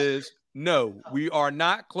answer is no, we are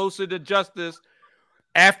not closer to justice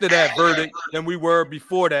after that verdict than we were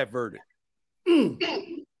before that verdict.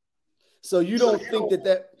 So you don't think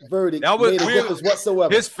that verdict made a difference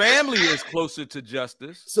whatsoever? His family is closer to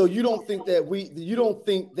justice. So you don't think that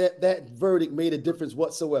that verdict made a difference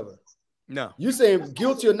whatsoever? No. You saying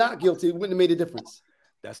guilty or not guilty, it wouldn't have made a difference.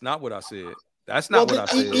 That's not what I said. That's not what I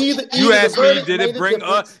said. You asked me,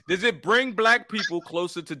 does it bring black people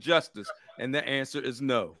closer to justice? And the answer is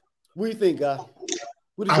no. What do you think, Guy?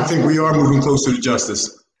 I think we are moving closer to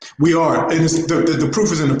justice. We are. And the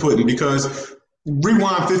proof is in the pudding, because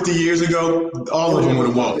rewind 50 years ago, all of them would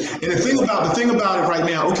have walked. And the thing about it right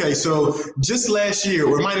now, okay, so just last year,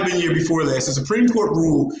 or it might have been the year before last, the Supreme Court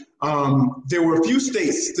ruled there were a few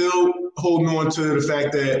states still holding on to the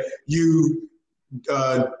fact that you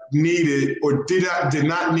needed or did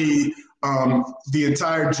not need the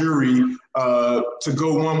entire jury to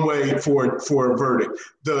go one way for a verdict.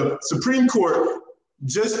 The Supreme Court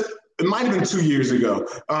it might have been 2 years ago,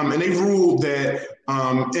 and they ruled that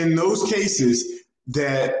in those cases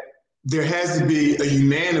that there has to be a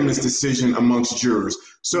unanimous decision amongst jurors.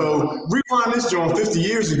 So rewind this, John, 50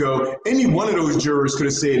 years ago, any one of those jurors could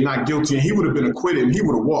have said not guilty, and he would have been acquitted, and he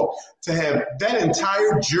would have walked. To have that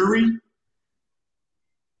entire jury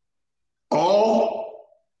all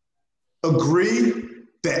agree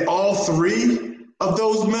that all three of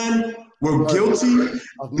those men were guilty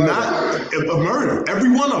of murder,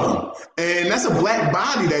 every one of them. And that's a black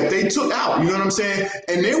body that they took out, you know what I'm saying?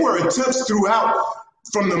 And there were attempts throughout,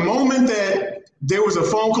 from the moment that there was a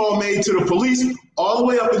phone call made to the police, all the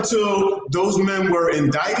way up until those men were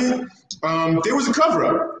indicted, there was a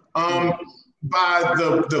cover-up by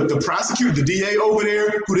the prosecutor, the DA over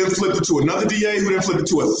there, who then flipped it to another DA, who then flipped it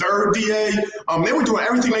to a third DA. They were doing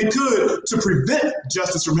everything they could to prevent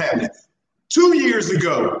justice from happening. 2 years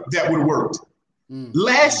ago, that would have worked.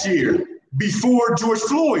 Last year, before George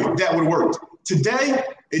Floyd, that would have worked. Today,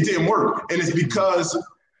 it didn't work. And it's because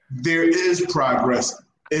there is progress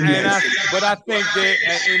in that. But I think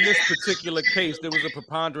that in this particular case, there was a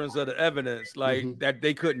preponderance of the evidence that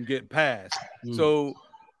they couldn't get past. So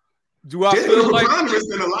do I feel like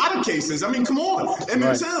preponderance in a lot of cases? I mean, come on.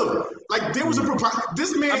 Emmett Till, like there was a preponderance.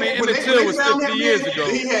 This man, Emmett Till was 50 years ago.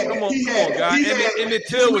 Come on, guys. Emmett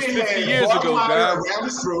Till was 50 years ago, guys. Around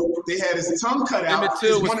his throat, they had his tongue cut out. Emmett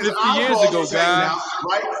Till was 50 years ago, guys.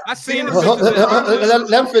 Right? I seen the pictures.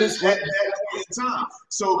 Let him finish. At that point in time.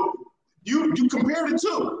 So you compared the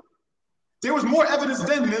two. There was more evidence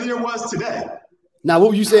then than there was today. Now, what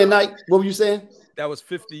were you saying, Knight? What were you saying? That was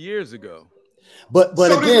 50 years ago. But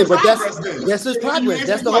again, that's his progress.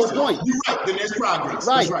 That's the whole point. You're right. Then there's progress.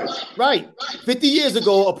 Right. 50 years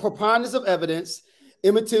ago, a preponderance of evidence.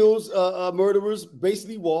 Emmett Till's murderers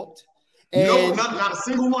basically walked. And, no, not a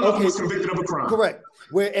single one of them was convicted of a crime. Correct.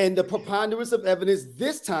 And the preponderance of evidence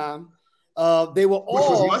this time, they were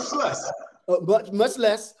all, which was much less, much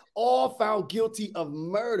less, all found guilty of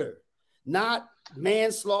murder, not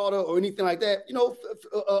manslaughter or anything like that. You know,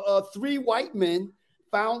 3 white men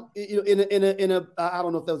found in a I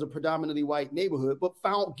don't know if that was a predominantly white neighborhood, but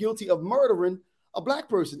found guilty of murdering a black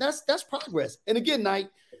person. That's progress. And again, Knight,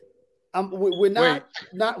 we're not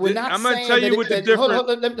I'm saying tell you what the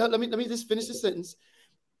difference. Let me just finish the sentence.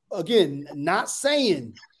 Again, not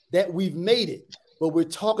saying that we've made it, but we're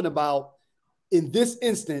talking about in this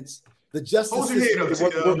instance the justice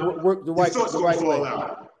system work the right way.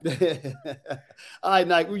 All right,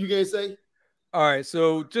 Knight, what you gonna say? All right,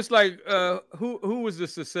 so just like who was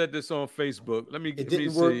this that said this on Facebook? It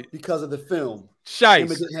didn't work because of the film.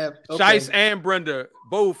 Shice and Brenda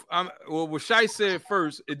both. What Shice said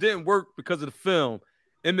first, it didn't work because of the film.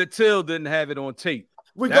 Emmett Till didn't have it on tape.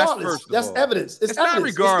 Regardless, that's evidence. It's evidence. Not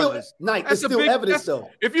regardless. It's still evidence, though.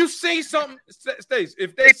 If you see something, Stace,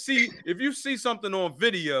 if you see something on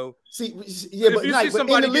video, but in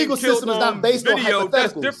the legal system is not based on hypotheticals.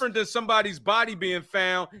 That's different than somebody's body being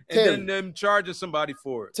found and then them charging somebody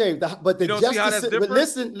for it. Terry, but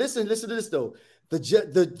listen to this though.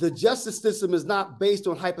 The justice system is not based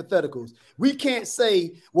on hypotheticals. We can't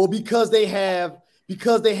say, well, because they have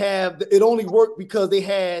it only worked because they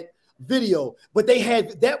had video, but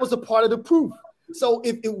that was a part of the proof. So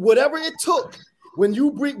if whatever it took, when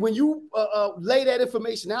you lay that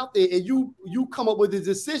information out there and you come up with a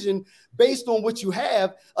decision based on what you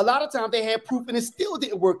have, a lot of times they had proof and it still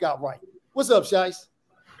didn't work out right. What's up, Shice?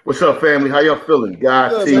 What's up, family? How y'all feeling,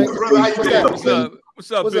 guys?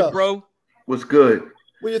 What's up, big bro? What's good?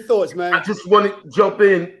 What are your thoughts, man? I just want to jump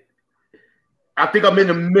in. I think I'm in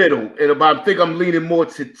the middle, and I think I'm leaning more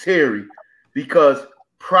to Terry because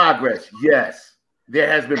progress, yes, there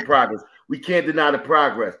has been progress. We can't deny the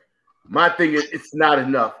progress. My thing is, it's not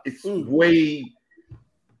enough. It's way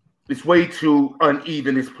too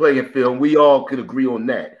uneven. This playing field. We all could agree on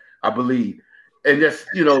that, I believe. And that's,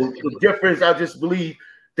 the difference. I just believe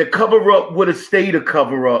the cover-up would have stayed a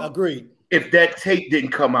cover-up. Agreed. If that tape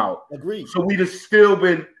didn't come out. Agreed. So we'd have still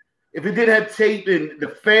been, if it didn't have tape and the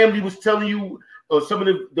family was telling you, or some of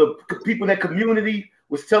the people in that community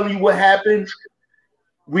was telling you what happened,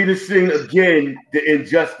 we'd have seen again the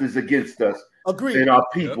injustice against us. Agreed. And our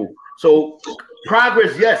people. Yep. So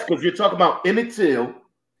progress, yes, because you're talking about Emmett Till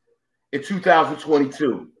in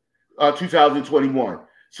 2021.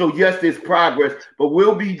 So yes, there's progress, but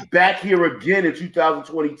we'll be back here again in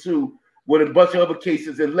 2022 with a bunch of other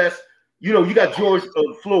cases, unless you got George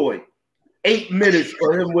Floyd, 8 minutes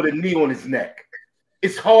for him with a knee on his neck.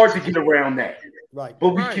 It's hard to get around that. Right. But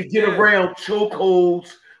we could get around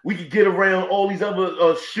chokeholds. We could get around all these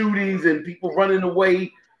other shootings and people running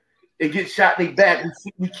away and get shot in their back.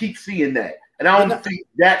 We keep seeing that. And I don't think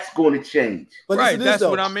that's going to change. But right. That's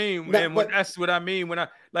what I mean. That's what I mean when I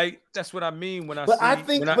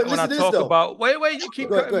talk about. Wait, you keep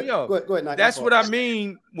cutting me off. Go ahead. That's what I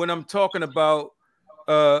mean when I'm talking about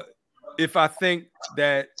if I think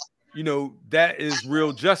that that is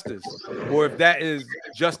real justice, or if that is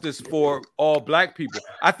justice for all black people.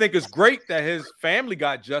 I think it's great that his family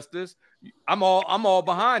got justice. I'm all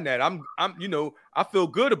behind that. I feel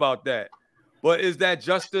good about that. But is that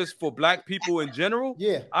justice for black people in general?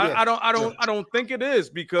 Yeah. I don't think it is,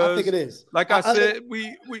 because I think it is. Like I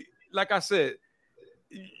said,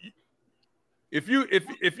 if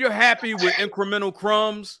you're happy with incremental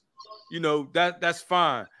crumbs, that's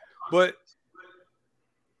fine. But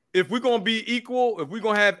if we're gonna be equal, if we're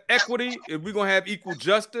gonna have equity, if we're gonna have equal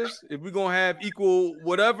justice, if we're gonna have equal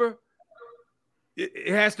whatever,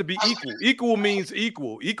 it has to be equal. Equal means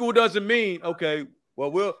equal. Equal doesn't mean, okay,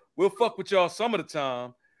 well, we'll fuck with y'all some of the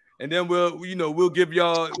time, and then we'll give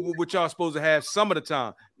y'all what y'all supposed to have some of the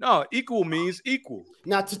time. No, equal means equal.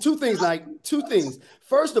 Now, to two things.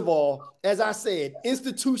 First of all, as I said,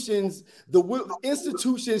 institutions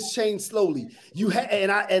change slowly.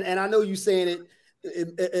 And I know you saying it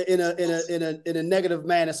in a negative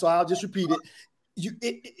manner, so I'll just repeat it.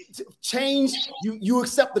 Change. You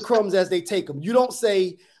accept the crumbs as they take them. You don't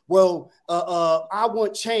say, well, I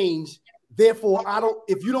want change, therefore I don't.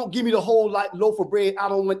 If you don't give me the whole loaf of bread, I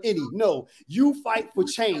don't want any. No, you fight for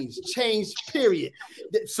change. Change. Period.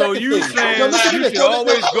 So you saying you should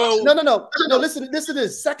always go? No. Listen to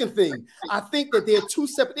this. Second thing, I think that there are two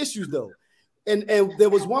separate issues though, and there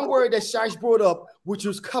was one word that Shice brought up, which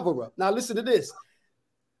was cover up. Now listen to this.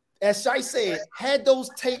 As Shice said, had those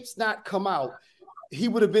tapes not come out, he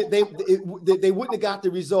would have been. They wouldn't have got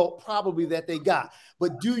the result probably that they got.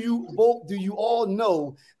 But do you all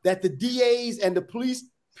know that the DAs and the police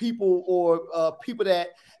people or people that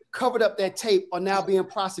covered up that tape are now being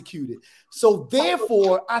prosecuted? So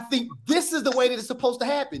therefore, I think this is the way that it's supposed to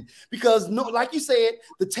happen, because like you said,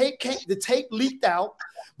 the tape leaked out.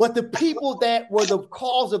 But the people that were the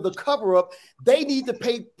cause of the cover-up, they need to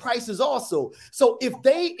pay prices also. So if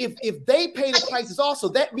they pay the prices also,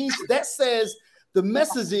 that says the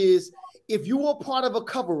message is, if you were part of a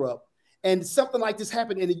cover-up and something like this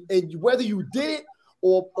happened, and whether you did it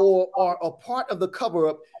or are a part of the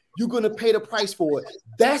cover-up, you're going to pay the price for it.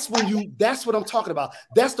 That's what I'm talking about.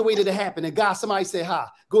 That's the way that it happened. And guys, somebody say hi.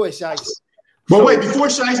 Go ahead, Shice. But wait, before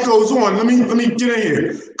Shice goes on, let me get in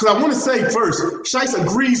here, because I want to say first, Shice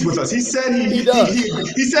agrees with us. He said he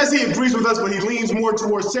says he agrees with us, but he leans more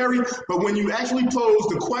towards Terry. But when you actually pose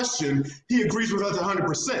the question, he agrees with us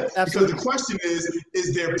 100%. Absolutely. Because the question is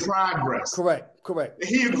there progress? Correct.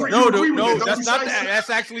 He agrees. No, that's not. That's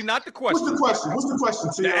actually not the question. What's the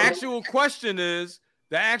question? The actual question is.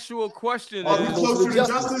 Are we closer to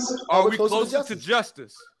justice? Are we closer to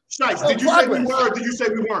justice? Shice, did you say we were, or did you say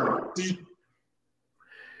we weren't?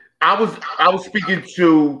 I was speaking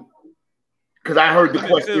to, because I heard the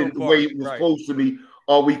question the way it was posed to me.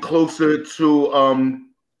 Are we closer to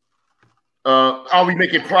are we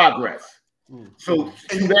making progress? So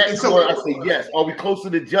that's why I say yes. Are we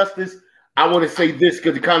closer to justice? I want to say this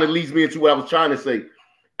because it kind of leads me into what I was trying to say.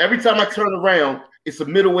 Every time I turn around, It's a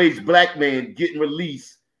middle-aged black man getting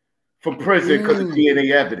released from prison because of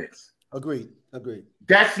DNA evidence. Agreed.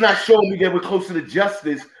 That's not showing me that we're closer to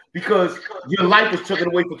justice because your life was taken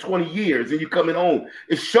away for 20 years and you're coming home.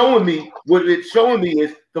 It's showing me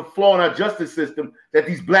is the flaw in our justice system, that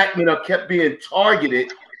these black men are kept being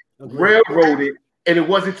targeted, railroaded, and it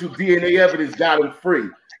wasn't till DNA evidence got them free.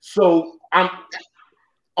 So are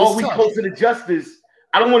we closer to justice?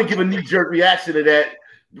 I don't want to give a knee-jerk reaction to that.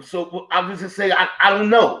 So I was just saying, I don't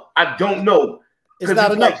know. I don't know. It's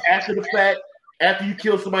not enough. Like after the fact, after you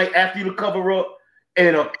kill somebody, after you cover up,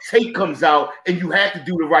 and a tape comes out, and you have to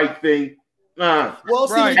do the right thing. Well,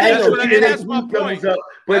 see, that's my point.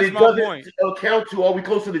 But it doesn't account to, are we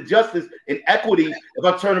closer to justice and equity? If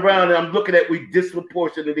I turn around and I'm looking at we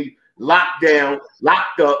disproportionately locked down,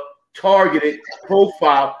 locked up, targeted,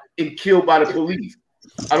 profiled, and killed by the police.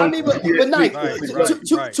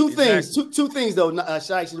 Two things though,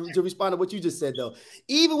 Shikes, to respond to what you just said though.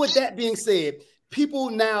 Even with that being said, people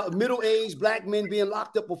now, middle-aged black men being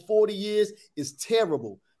locked up for 40 years is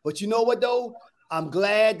terrible. But you know what though? I'm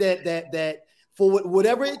glad that for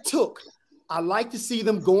whatever it took, I like to see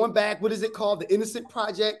them going back. What is it called? The Innocent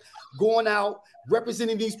Project, going out,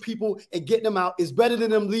 representing these people and getting them out is better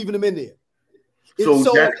than them leaving them in there. So in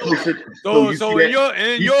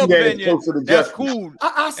your opinion, that's cool.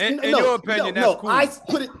 In your opinion, that's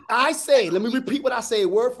cool. I say, let me repeat what I say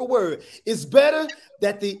word for word. It's better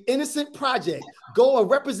that the Innocent Project go and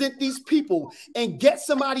represent these people and get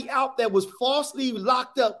somebody out that was falsely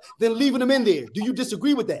locked up than leaving them in there. Do you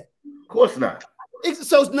disagree with that? Of course not.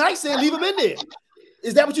 So it's nice saying leave them in there.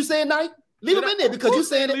 Is that what you're saying, Knight? Leave them in there because you're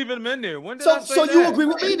saying leave them in there. When did I say so that? you agree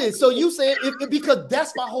with me then? So you saying because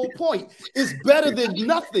that's my whole point. It's better than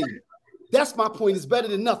nothing. That's my point. It's better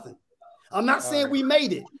than nothing. I'm not saying we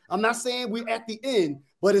made it. I'm not saying we're at the end,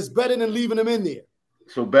 but it's better than leaving them in there.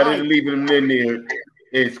 So better than leaving them in there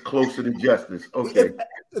is closer to justice. Okay.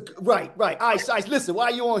 Right. All right, Sice, listen, why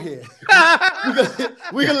are you on here?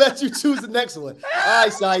 We're gonna let you choose the next one. All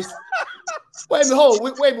right, Sice. Wait a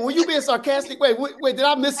minute, were you being sarcastic? Wait, did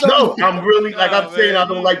I miss something? No, I'm really, I'm saying, I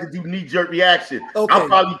don't like to do knee-jerk reaction. Okay. I'll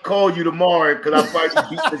probably call you tomorrow because I'll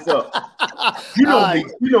probably beat this up. You know me.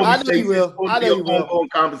 You know me. I know you will. I know you will. Ongoing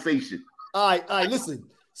conversation. All right, listen.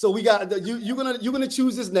 So we got you're gonna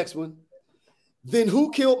choose this next one. Then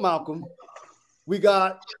who killed Malcolm? We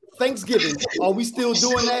got Thanksgiving. Are we still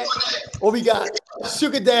doing that? Or we got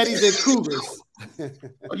sugar daddies and cougars?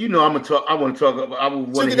 You know, I want to talk about. I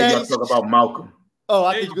want to hear y'all talk about Malcolm. Oh,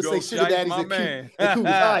 I think you could say sugar daddies and cougars. All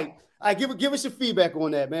right, give us your feedback on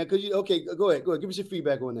that, man. Because go ahead, give us your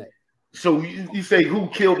feedback on that. So you say who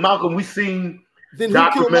killed Malcolm? We've seen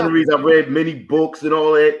documentaries. I've read many books and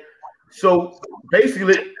all that. So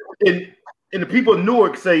basically, and the people in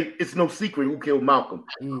Newark say it's no secret who killed Malcolm.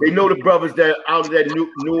 They know the brothers that out of that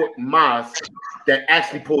Newark mosque that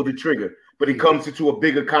actually pulled the trigger. But it comes into a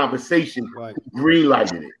bigger conversation. Right.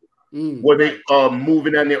 Greenlighted it. Were they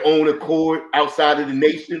moving on their own accord outside of the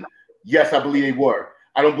nation? Yes, I believe they were.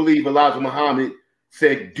 I don't believe Elijah Muhammad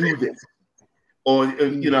said do this, or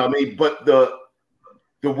you know what I mean. But the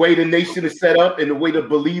way the nation is set up and the way the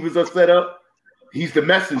believers are set up, he's the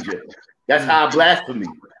messenger. That's high blasphemy.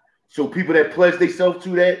 So people that pledge themselves to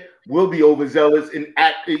that will be overzealous and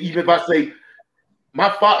act. Even if I say, my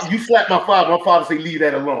father, you slapped my father say leave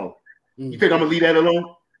that alone. You think I'm gonna leave that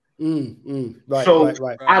alone? Right, so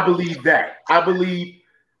right. I believe that. I believe,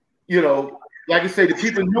 you know, like I say, the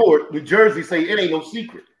people in Newark, New Jersey say it ain't no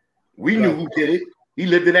secret. We knew who did it. He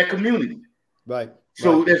lived in that community. Right.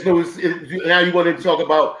 So there's no. Now you want to talk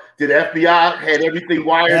about did the FBI had everything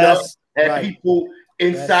wired up, had people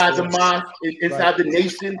inside the mosque, inside the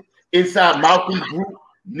nation, inside Malcolm's group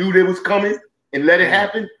knew they was coming and let it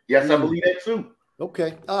happen? Yes, I believe that too.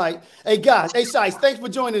 Okay. All right. Hey, guys. Hey, Shice, thanks for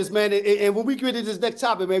joining us, man. And when we get into this next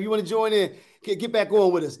topic, man, if you want to join in, get back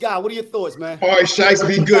on with us. God, what are your thoughts, man? All right, Shice,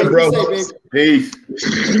 be good, bro. Peace.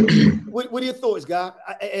 What are your thoughts, guy?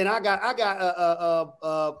 And I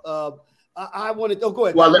wanted. Oh, go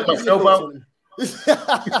ahead. Well, I let myself out.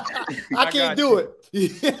 I can't do it.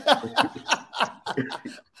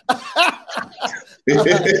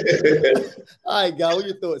 All right, guy. What are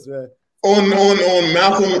your thoughts, man? On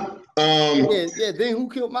Malcolm. Then who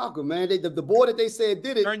killed Malcolm, man? The boy that they said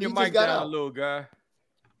did it. Turn your mic down a little, guy.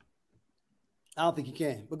 I don't think you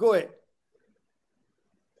can, but go ahead.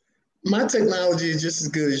 My technology is just as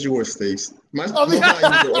good as yours, Stace. My volume's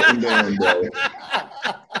up and down, bro.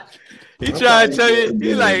 He trying to tell you.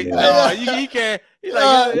 He like, no, he can't. He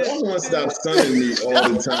like, y'all want to stop stunning me all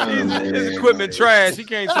the time. His equipment trash. He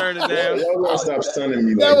can't turn it down. Y'all want to stop stunning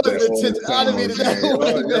me like that all the time. I didn't mean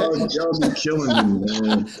it. Y'all be killing me,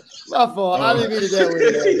 man. My fault. I didn't mean it that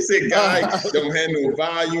way. He said, "Guy don't have no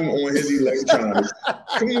volume on his electronics."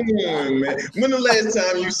 Come on, man. When the last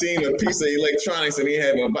time you seen a piece of electronics and he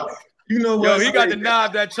had a volume? You know what? Yo, he got the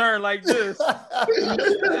knob that turn like this. All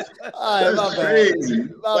right, my bad. Crazy.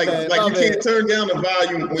 My you can't turn down the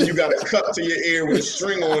volume when you got a cup to your ear with a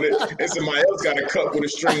string on it, and somebody else got a cup with a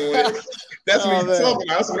string on it. That's what he's talking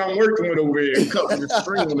about. That's what I'm working with over here. A cup with a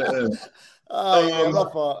string on the end. My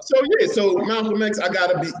fault. So Malcolm X, I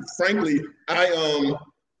gotta be frankly,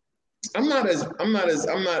 I'm not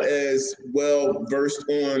as well versed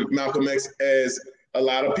on Malcolm X as a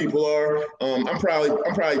lot of people are. I'm probably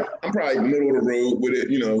middle of the road with it,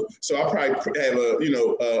 you know. So I probably have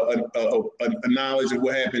a knowledge of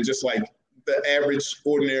what happened, just like the average,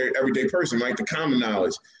 ordinary, everyday person, right? The common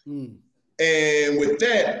knowledge. And with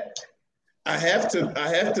that, I have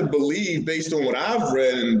to believe, based on what I've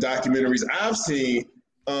read in documentaries I've seen,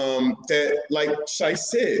 that, like Shai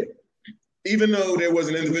said, even though there was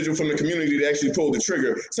an individual from the community that actually pulled the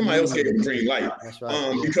trigger, somebody else gave the green light. That's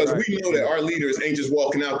right. Because we know that our leaders ain't just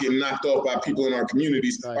walking out getting knocked off by people in our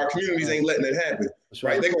communities. Right. Our communities ain't letting it happen.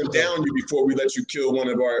 Right? They're going to down you before we let you kill one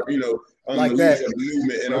of our, the leaders of the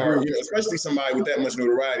movement, and our, especially somebody with that much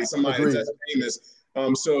notoriety, somebody that's famous.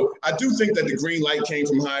 So I do think that the green light came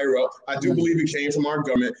from higher up. I do believe it came from our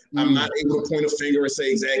government. I'm not able to point a finger and say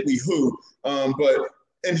exactly who, but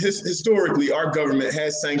historically, our government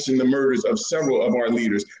has sanctioned the murders of several of our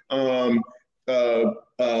leaders. And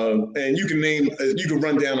you can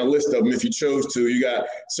run down a list of them if you chose to.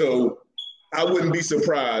 So I wouldn't be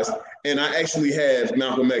surprised. And I actually have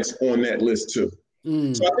Malcolm X on that list too.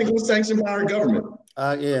 So I think it was sanctioned by our government.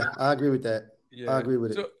 Yeah, I agree with that. Yeah. I agree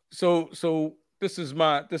with it. So this is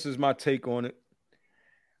my take on it.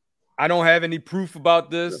 I don't have any proof about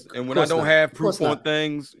this, and when I don't have proof on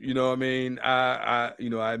things, I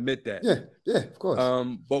admit that. Yeah, of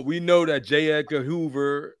course. But we know that J. Edgar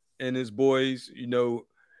Hoover and his boys,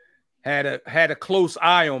 had a close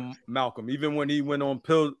eye on Malcolm, even when he went on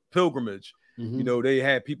pilgrimage. They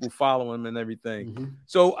had people following him and everything.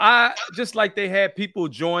 So I just like they had people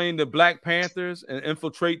join the Black Panthers and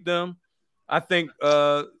infiltrate them. I think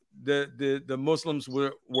the Muslims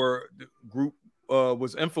were the group.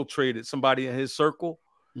 Was infiltrated, somebody in his circle.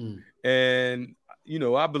 And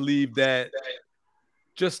I believe that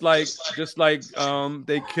just like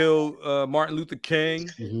they killed Martin Luther King,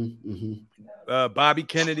 Bobby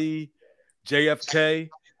Kennedy, JFK,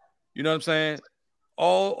 you know what I'm saying?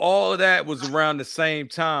 All of that was around the same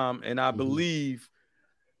time, and I believe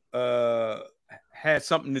had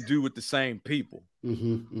something to do with the same people.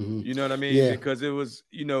 You know what I mean? Yeah. Because it was,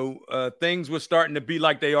 things were starting to be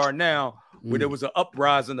like they are now, where there was an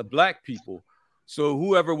uprising of Black people. So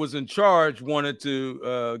whoever was in charge wanted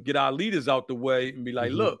to get our leaders out the way and be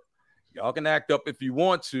like, look, y'all can act up if you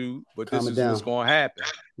want to, but this is what's going to happen.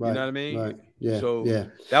 Right. You know what I mean? Right. Yeah. So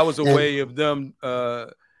that was a way of them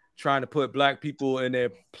trying to put Black people in their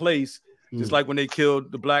place, just like when they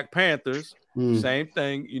killed the Black Panthers. Same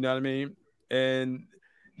thing, you know what I mean? And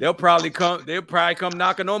they'll probably come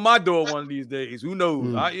knocking on my door one of these days. Who knows?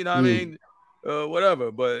 You know what I mean?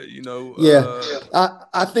 Whatever, but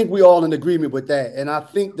I think we all in agreement with that, and I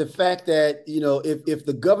think the fact that if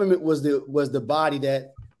the government was the body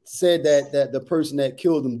that said that the person that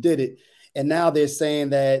killed him did it, and now they're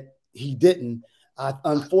saying that he didn't. Not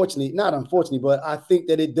unfortunately, but I think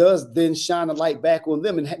that it does then shine a light back on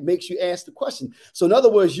them and makes you ask the question. So in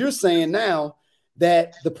other words, you're saying now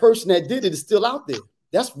that the person that did it is still out there.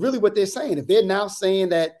 That's really what they're saying. If they're now saying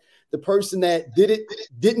that the person that did it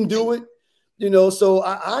didn't do it. So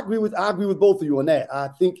I agree with both of you on that. I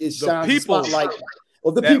think it shines the spotlight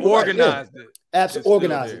of the people organized it. Absolutely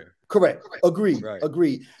organized it. Correct. Agreed. Right.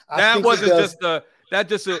 Agreed. That wasn't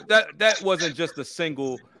just a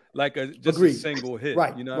single a single hit.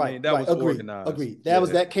 Right. You know what I mean? That was organized. Agreed.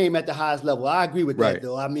 That came at the highest level. I agree with that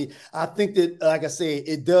though. I mean, I think that, like I said,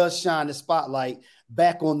 it does shine the spotlight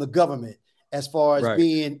back on the government as far as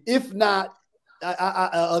being, if not.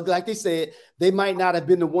 Like they said, they might not have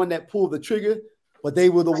been the one that pulled the trigger, but they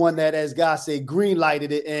were the one that, as God said, green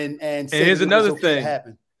lighted it and said here's another thing.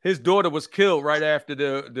 His daughter was killed right after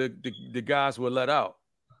the guys were let out.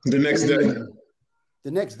 The next day. The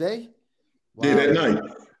next day? Wow. Yeah, that night.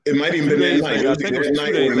 It might even been that night. I think it was 2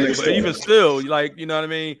 days later, but even still, you know what I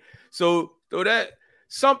mean? So that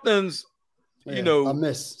something's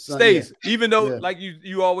stays. Even though, like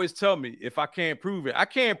you always tell me, if I can't prove it, I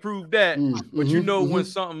can't prove that. But when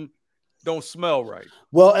something don't smell right.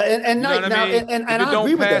 Well, and you know what I mean? and I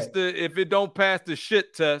agree with that. If it don't pass the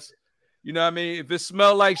shit test, you know what I mean? If it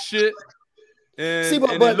smell like shit and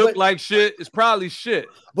it look like shit, it's probably shit.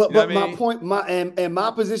 But my point,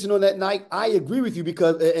 my position on that night, I agree with you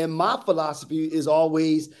because and my philosophy is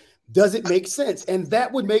always, does it make sense? And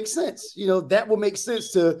that would make sense. You know, that would make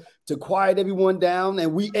sense to quiet everyone down.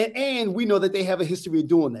 And we know that they have a history of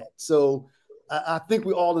doing that. So I think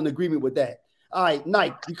we're all in agreement with that. All right,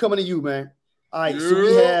 Nike, we coming to you, man. All right,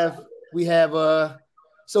 so we have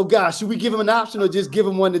so guys, should we give him an option or just give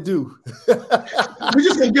him one to do? We're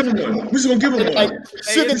just gonna give him one. We're just gonna give him one. Like,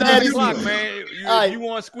 Sugar Daddy's clock, man. You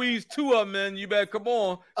want to squeeze two of them, man? You better come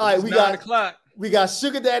on. All right, we got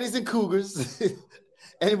Sugar Daddies and Cougars,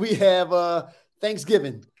 and we have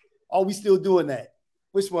Thanksgiving. Are we still doing that?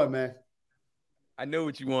 Which one, man? I know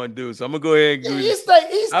what you want to do, so I'm gonna go ahead and go.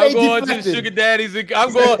 I'm going to the Sugar Daddies.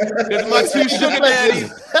 I'm going. There's my two Sugar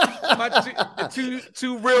Daddies. My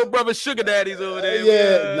two real brother Sugar Daddies over there.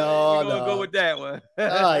 Yeah, we're gonna go with that one. All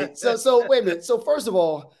right. So wait a minute. So first of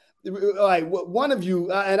all right, one of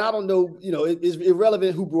you, and I don't know, you know, it's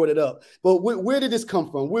irrelevant who brought it up, but where did this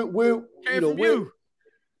come from? Where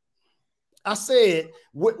I said,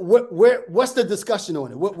 what's the discussion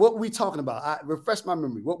on it? What were we talking about? Refresh my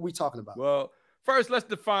memory. What were we talking about? Well, first, let's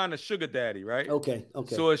define a sugar daddy, right? Okay.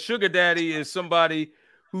 So a sugar daddy is somebody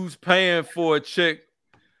who's paying for a chick,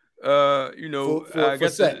 I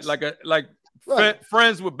guess sex. like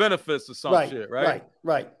friends with benefits or some shit, right?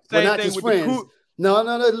 Right. Same not thing just with friends. No,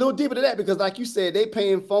 a little deeper than that, because like you said, they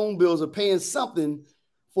paying phone bills or paying something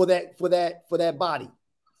for that body.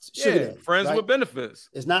 Sugar daddy, friends with benefits.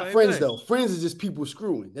 It's not Same friends thing. though. Friends is just people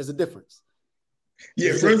screwing. There's a difference.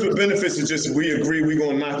 Yeah, friends with benefits is just we agree we're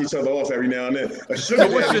gonna knock each other off every now and then. What's your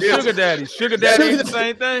sugar daddy? Sugar daddy is the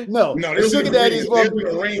same thing? No, there's sugar daddy's there's an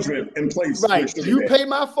arrangement in place. Right. You pay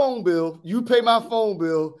my phone bill,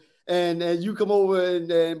 and you come over and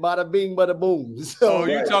bada bing, bada boom. So,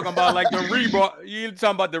 you talking about like the Reebok? You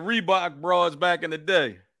talking about the Reebok bras back in the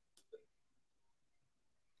day?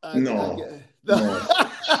 No. No.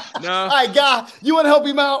 All right, guy, you want to help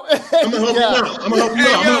him out? I'm gonna help you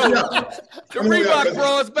out. The Reebok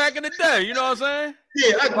bras back in the day, you know what I'm saying?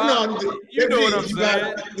 Yeah, you know what I'm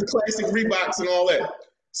saying. The classic Reeboks and all that.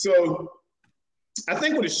 So I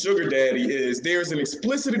think what a sugar daddy is, there's an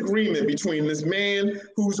explicit agreement between this man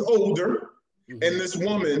who's older and this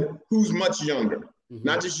woman who's much younger.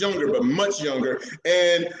 Not just younger, but much younger.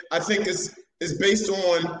 And I think it's based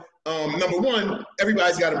on number one,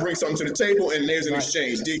 everybody's got to bring something to the table, and there's an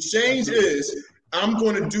exchange. The exchange is, I'm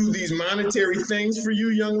going to do these monetary things for you,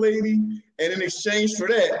 young lady, and in exchange for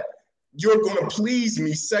that, you're going to please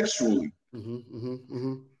me sexually.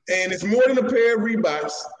 And it's more than a pair of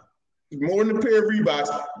Reeboks.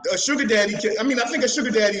 A sugar daddy I think a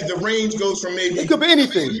sugar daddy, the range goes from maybe... It could be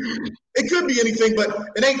anything. It could be anything, but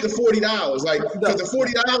it ain't the $40. Like, because the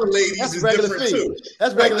 $40 ladies is different too.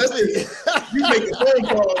 That's regular fee. You make a phone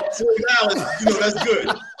call, $40, that's good.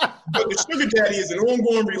 But the sugar daddy is an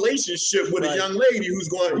ongoing relationship with a young lady who's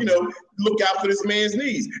going, look out for this man's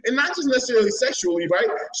needs. And not just necessarily sexually, right?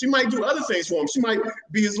 She might do other things for him. She might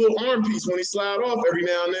be his little arm piece when he slide off every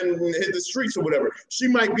now and then and hit the streets or whatever. She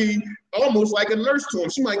might be almost like a nurse to him.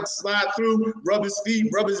 She might slide through, rub his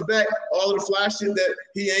feet, rub his back, all of the fly shit that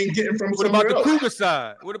he ain't getting from somewhere else.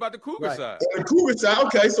 What about the cougar side? On the cougar side,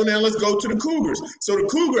 okay, so now let's go to the cougars. So the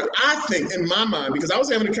cougar, I think, in my mind, because I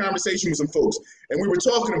was having a conversation with some folks, and we were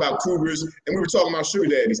talking about cougars, and we were talking about sugar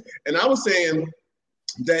daddies, and I was saying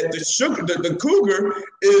that the cougar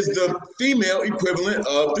is the female equivalent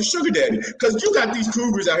of the sugar daddy. Because you got these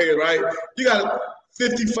cougars out here, right? You got a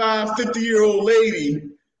 50-year-old lady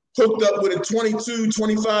hooked up with a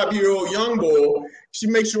 25-year-old young boy. She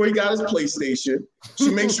makes sure he got his PlayStation. She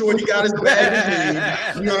makes sure he got his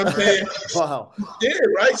bag. You know what I'm saying? Wow. Yeah,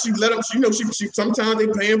 right. She let him. She sometimes they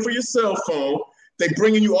pay him for your cell phone. They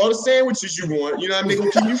bringing you all the sandwiches you want. You know what I mean?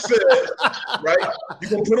 They gonna keep you fed, right? You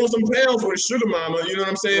gonna put on some pounds for the sugar mama. You know what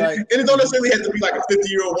I'm saying? Right. And it don't necessarily have to be like a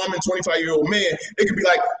 50-year-old woman, 25-year-old man. It could be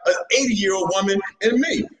like an 80-year-old woman and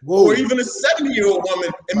me, or even a 70-year-old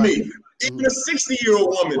woman and me. Even a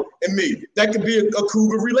 60-year-old woman and me. That could be a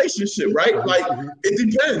cougar relationship, right? Like,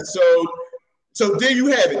 it depends. So there you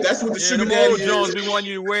have it. That's what the sugar daddy is. Jones, we want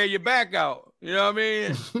you to wear your back out. You know what I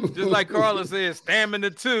mean? Just like Carla said,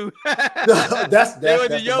 stamina too. that's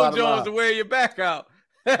the Yo Jones to wear your back out.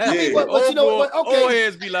 Yeah. But you know what? Okay. Old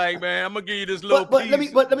heads be like, man, I'm gonna give you this little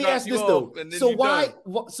piece. Let me ask this though.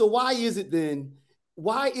 So why is it then?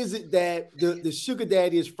 Why is it that the sugar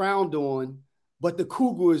daddy is frowned on, but the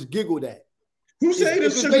cougar is giggled at? Who say the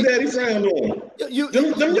sugar daddy frowned on?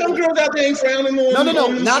 Them young girls out there ain't frowning on. No,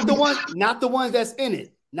 not the ones that's in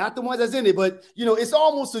it. Not the ones that's in it. But it's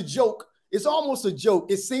almost a joke. It's almost a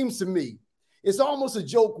joke. It seems to me, it's almost a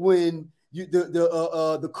joke when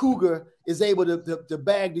the cougar is able to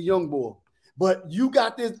bag the young boy, but you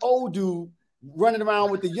got this old dude running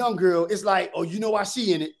around with the young girl. It's like, oh, why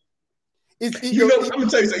she in it? I'm gonna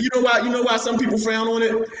tell you something. You know why some people frown on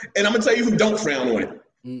it, and I'm gonna tell you who don't frown on it.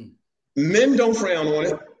 Men don't frown on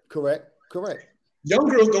it. Correct. Young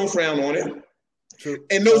girls don't frown on it. True.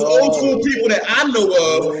 And those old school people that I know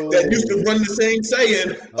of that used to run the same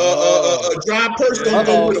saying, a dry purse don't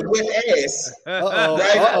go with a wet ass.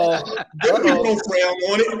 Right? Them people don't frown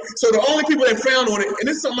on it. So the only people that frown on it, and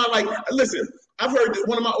this is something I like, listen, I've heard that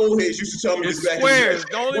one of my old heads used to tell me this back in the day.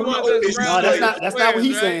 The only one that's frown. That's not what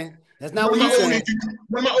he's saying. That's not what he's saying.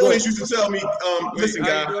 One of my old used to tell me, listen,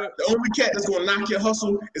 guy, the only cat that's going to knock your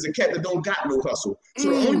hustle is a cat that don't got no hustle. So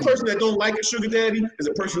the only person that don't like a sugar daddy is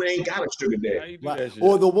a person that ain't got a sugar daddy. Right.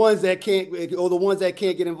 Or the ones that can't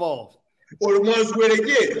get involved. Or the ones where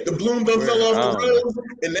the bloom done fell off the rose,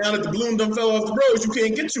 and now that the bloom done fell off the rose, you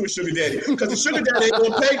can't get you a sugar daddy. Because the sugar daddy ain't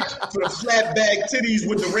going to pay for the flat bag titties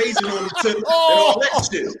with the raisin on the tip and all that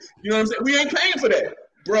shit. You know what I'm saying? We ain't paying for that.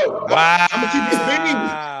 Bro, wow. I'm gonna keep it big.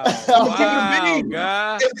 I'm gonna keep it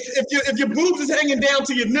big. If your boobs is hanging down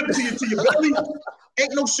to your nip to your belly,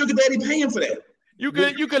 ain't no sugar daddy paying for that. You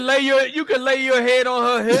can lay your head on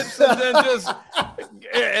her hips and then just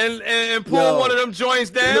and pull one of them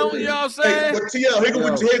joints down. You know what I'm saying? But TL, here go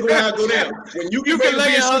how it go down. When you get ready to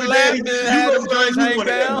be a sugar daddy, you go find you one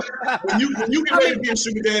of them. When you get ready to be a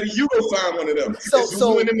sugar daddy, you go find one of them.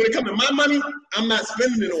 So when it comes to my money, I'm not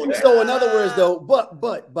spending it on that. So in other words, though, but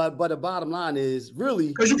the bottom line is really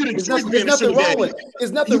because you get a choice being a sugar daddy.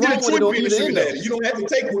 There's nothing wrong with it on either end. You don't have to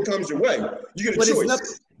take what comes your way. You get a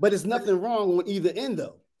choice. But it's nothing wrong on either end,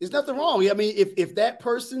 though. There's nothing wrong. I mean, if that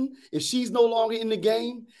person, if she's no longer in the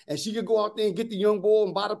game and she could go out there and get the young boy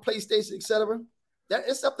and buy the PlayStation, etc.,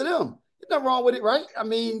 it's up to them. There's nothing wrong with it, right? I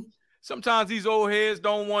mean, sometimes these old heads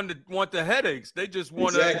don't want the headaches. They just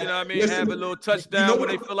want to, have a little touchdown when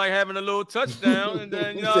they feel like having a little touchdown, and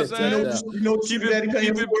then keep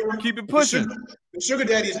it pushing. The sugar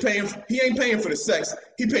daddy is paying. He ain't paying for the sex.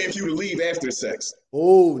 He paying for you to leave after the sex.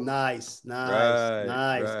 Oh, nice.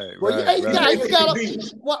 Well, hey,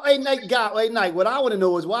 Nate. What I want to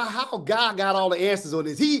know is how God got all the answers on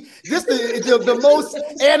this. This the most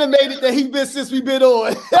animated that he's been since we've been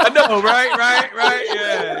on. I know, right,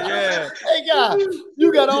 yeah. Hey, God,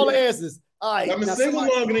 you got all the answers. All right, I'm single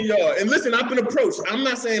longer than y'all. And listen, I've been approached. I'm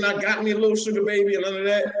not saying I got me a little sugar baby and none of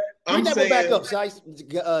that. Bring that one back up, Shice.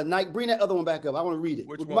 Nike, bring that other one back up. I want to read it.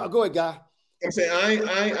 Which one? Go ahead, Guy. I'm saying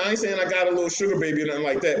I ain't saying I got a little sugar baby or nothing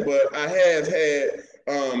like that, but I have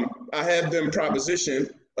had been propositioned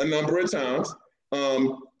a number of times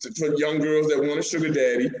for young girls that want a sugar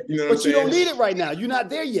daddy. You know what I'm saying? But you don't need it right now. You're not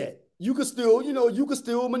there yet. You can still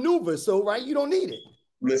maneuver. So you don't need it.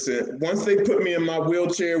 Listen, once they put me in my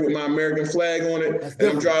wheelchair with my American flag on it, and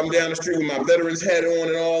I'm driving down the street with my veterans hat on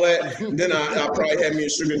and all that, then I'll probably have me a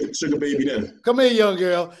sugar baby then. Come here, young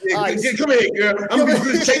girl. Yeah, come here, girl. I'm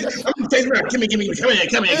gonna chase around. Come here.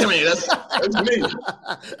 That's me.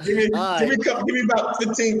 Give me about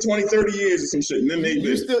 15, 20, 30 years or some shit. And then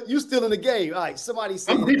you still in the game. All right, somebody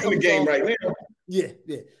said I'm deep in the game right now. Yeah.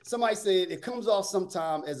 Somebody said it comes off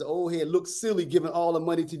sometime as an old head looks silly giving all the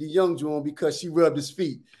money to the young John because she rubbed his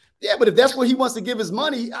feet. Yeah, but if that's what he wants to give his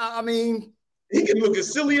money, I mean, he can look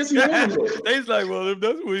as silly as he wants to. He's like, well, if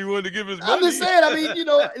that's what he wanted to give his money. I'm just saying, I mean,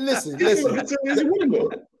 listen.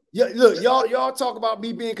 Yeah, look, y'all talk about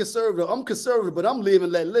me being conservative. I'm conservative, but I'm live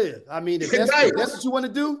and let live. I mean, if that's what you want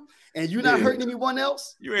to do, and you're not hurting anyone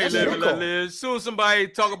else, you ain't living let live. As soon as somebody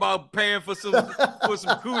talk about paying for some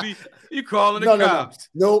cootie, you calling the cops.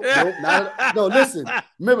 No, listen.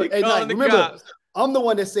 Remember, I'm the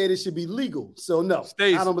one that said it should be legal. So no,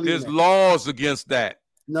 Stace, I don't believe there's laws against that.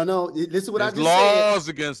 No. Listen, what I just said. Laws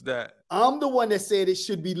against that. I'm the one that said it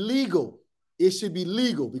should be legal. It should be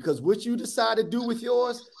legal because what you decide to do with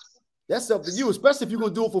yours, that's up to you. Especially if you're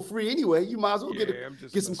gonna do it for free anyway. You might as well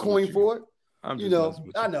get some coin for it. I know.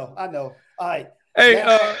 All right. Hey,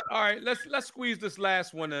 all right. Let's squeeze this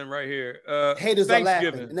last one in right here. Haters are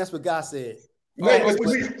laughing, and that's what God said.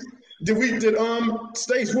 Did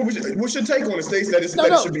Stace? What's your take on it, Stace? That it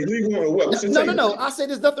should be legal or what? No. I say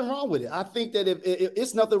there's nothing wrong with it. I think that if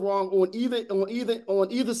it's nothing wrong on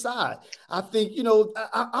either side. I think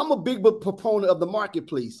I'm a big proponent of the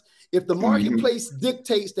marketplace. If the marketplace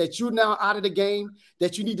dictates that you're now out of the game,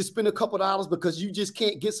 that you need to spend a couple of dollars because you just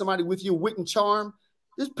can't get somebody with your wit and charm,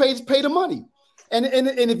 just pay the money. And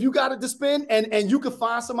if you got it to spend and you can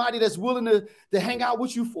find somebody that's willing to hang out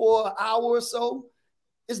with you for an hour or so,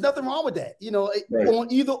 there's nothing wrong with that. You know, right.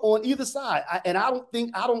 on either side. I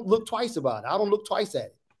don't look twice about it. I don't look twice at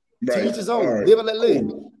it. Right. To each his own. Right. Live and let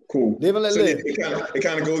live. Cool. Live and let live. It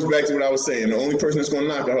kind of goes back to what I was saying. The only person that's going to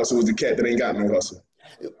knock the hustle is the cat that ain't got no hustle.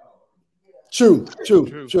 True.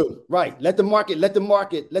 Right. Let the market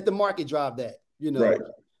drive that. You know. Right.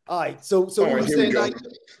 All right. So what right, we saying, like.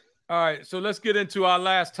 All right. So let's get into our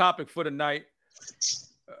last topic for the night.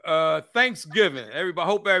 Thanksgiving.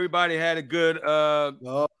 Hope everybody had a good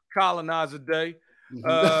colonizer day.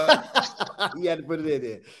 You had to put it in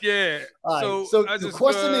there. Yeah. Right. So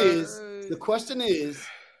the question is,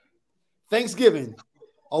 Thanksgiving,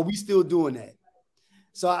 are we still doing that?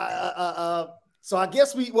 So I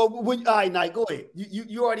guess all right, Knight, go ahead.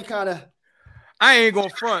 You already kind of. I ain't gonna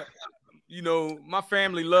front. You know, my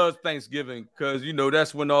family loves Thanksgiving because you know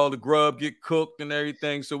that's when all the grub get cooked and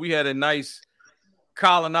everything. So we had a nice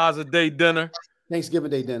colonizer day dinner. Thanksgiving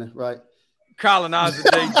Day dinner, right? Colonizer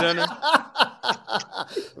Day dinner.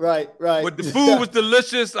 Right. But the food was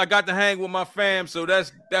delicious. I got to hang with my fam, so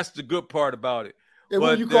that's the good part about it. And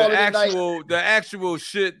but you call the actual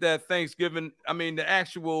shit that Thanksgiving, the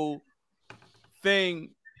actual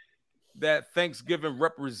thing that Thanksgiving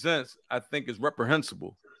represents, I think is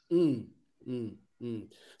reprehensible.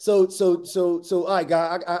 So all right,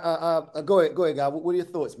 guy. I go ahead, guy. What are your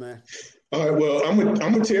thoughts, man? All right, well, I'm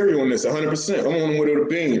with Terry on this 100%. I'm on with the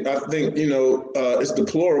bean. I think, it's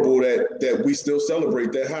deplorable that we still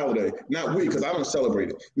celebrate that holiday. Not we, because I don't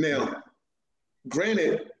celebrate it. Now,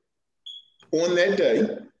 granted, on that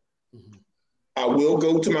day, I will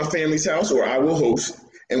go to my family's house or I will host,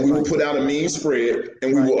 and we will put out a mean spread,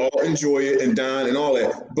 and we will all enjoy it and dine and all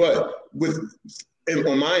that. But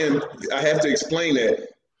on my end, I have to explain that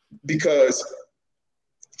because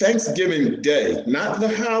Thanksgiving Day, not the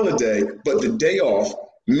holiday, but the day off,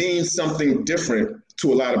 means something different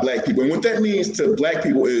to a lot of Black people. And what that means to Black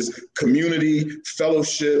people is community,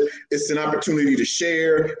 fellowship. It's an opportunity to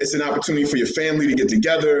share. It's an opportunity for your family to get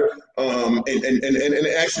together and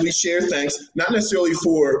actually share thanks, not necessarily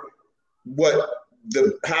for what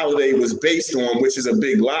the holiday was based on, which is a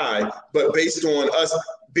big lie, but based on us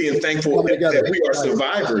being thankful that we are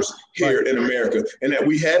survivors here in America and that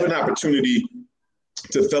we have an opportunity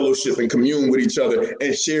to fellowship and commune with each other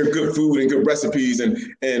and share good food and good recipes and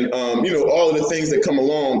all of the things that come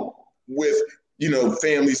along with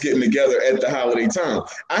families getting together at the holiday time.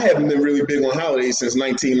 I haven't been really big on holidays since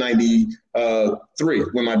 1993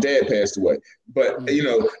 when my dad passed away. But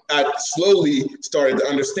I slowly started to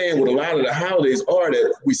understand what a lot of the holidays are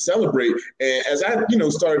that we celebrate. And as I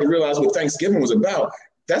started to realize what Thanksgiving was about,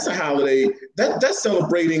 that's a holiday that's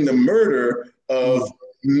celebrating the murder of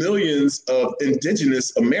millions of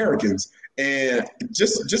indigenous Americans. And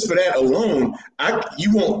just for that alone,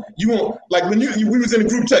 you won't like when we was in the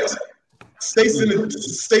group text, Stacey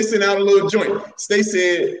sent out a little joint. Stacey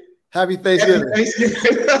said, Happy Thanksgiving.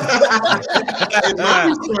 And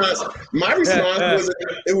my response was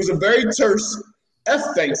it was a very terse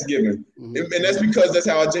Thanksgiving. And that's because that's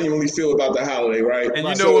how I genuinely feel about the holiday, right? And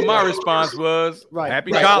what my response was?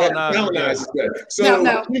 Happy Colonizers Day. So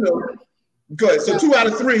now, good. So 2 out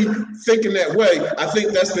of 3 thinking that way. I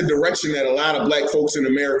think that's the direction that a lot of Black folks in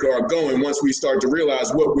America are going once we start to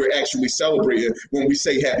realize what we're actually celebrating when we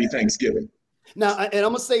say Happy Thanksgiving. Now, and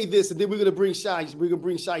I'm gonna say this, and then we're gonna bring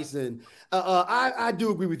Shice in. I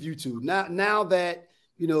do agree with you too. Now that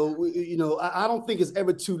I don't think it's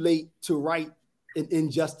ever too late to right an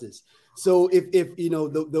injustice. So if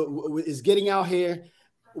it's getting out here,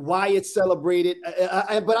 why it's celebrated.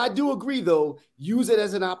 But I do agree, though, use it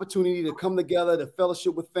as an opportunity to come together, to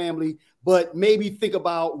fellowship with family, but maybe think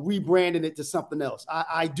about rebranding it to something else.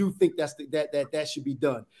 I do think that should be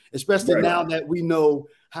done, especially now that we know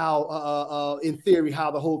how, in theory,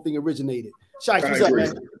 how the whole thing originated. Shice, what's up,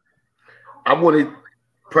 man? I want to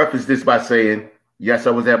preface this by saying, yes,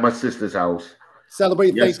 I was at my sister's house.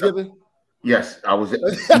 Celebrating Thanksgiving? Yes, I was. Right.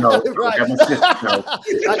 I was at my sister's house.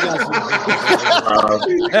 I got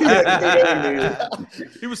you.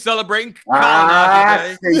 He was celebrating.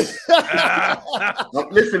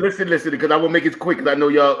 Listen, because I will make it quick because I know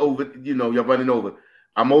y'all over. Y'all running over.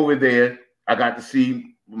 I'm over there. I got to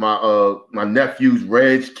see my nephew's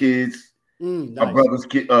Reg kids, nice. My brother's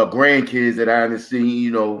grandkids that I haven't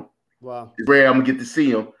seen. Wow. It's rare I'm gonna get to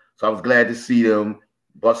see them, so I was glad to see them,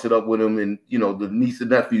 bust it up with them, and the niece and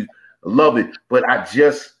nephews. Love it, but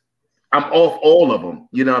I'm off all of them.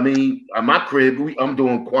 You know what I mean? At my crib, I'm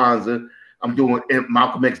doing Kwanzaa. I'm doing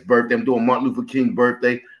Malcolm X's birthday. I'm doing Martin Luther King's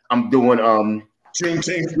birthday. I'm doing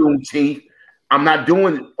Juneteenth. I'm not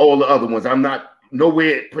doing all the other ones. I'm not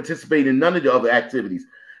nowhere participating in none of the other activities.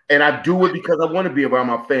 And I do it because I want to be around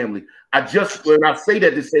my family. When I say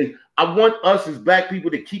that to say, I want us as Black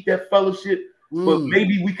people to keep that fellowship, but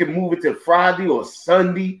maybe we can move it to Friday or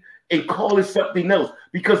Sunday and call it something else,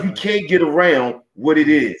 because we can't get around what it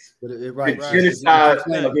is. The genocide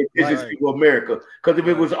of the indigenous people of America. Because if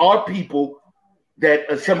it was our people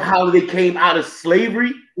that somehow they came out of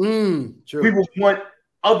slavery, we would want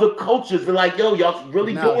other cultures to like, yo, y'all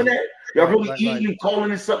really doing that? Y'all really eating and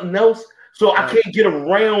calling it something else? So I can't get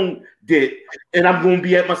around it, and I'm going to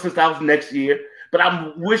be at my sister's house next year. But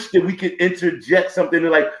I wish that we could interject something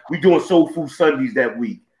like we doing Soul Food Sundays that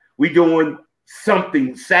week. We doing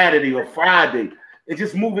something Saturday or Friday, and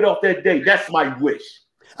just move it off that day. That's my wish.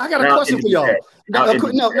 I got a question for y'all.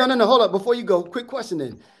 No. Hold up. Before you go, quick question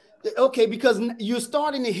then. Okay, because you're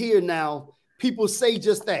starting to hear now people say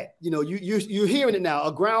just that. You know, you're hearing it now,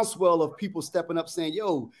 a groundswell of people stepping up saying,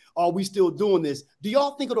 yo, are we still doing this? Do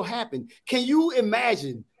y'all think it'll happen? Can you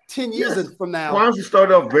imagine 10 years from now? Kwanzaa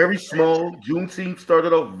started off very small. Juneteenth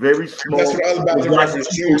started off very small. That's what I was about to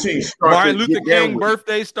reference, Juneteenth. Martin Luther King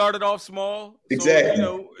birthday started off small. Exactly.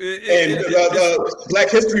 So, you know,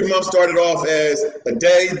 Black History Month started off as a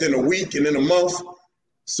day, then a week, and then a month.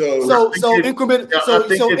 So incrementally,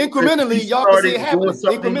 y'all can see it happening.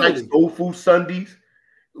 Incrementally, like Soul Food Sundays,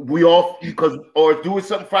 we off or doing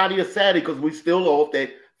something Friday or Saturday because we still off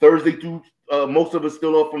that Thursday through. Most of us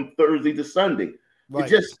still off from Thursday to Sunday.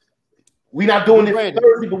 Right. We not doing it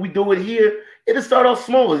Thursday, but we do it here. It'll start off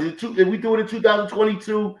small. If we do it in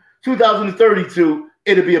 2022, 2032,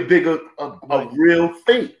 it'll be a bigger, real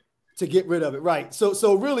thing to get rid of it. Right. So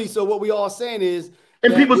what we all saying is.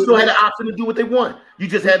 And people still had the option to do what they want. You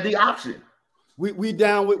just had the option. We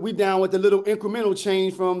down with the little incremental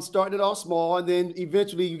change from starting it off small, and then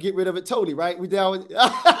eventually you get rid of it totally, right? We down with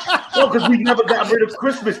no, because we never got rid of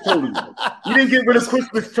Christmas totally. We didn't get rid of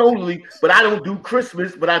Christmas totally, but I don't do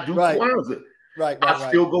Christmas, but I do Kwanzaa. Right. I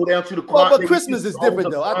still go down to the Kwanzaa. But Christmas is different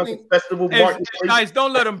though. I think festival. Guys,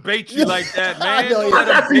 don't let them bait you like that, man. Don't let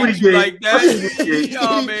them bait you like that.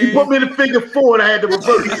 He put me in the figure 4 and I had to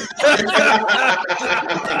reverse.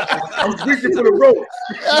 I was reaching for the rope.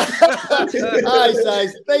 All right,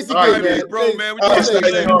 guys. Thanks again, man. Bro, man.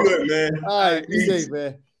 Good, man. All right, be safe,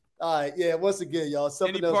 man. All right, yeah. Once again, y'all.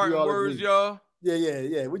 Something Any else parting we all words, agree. y'all?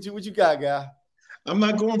 Yeah. What you got, guy? I'm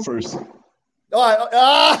not going first. All right.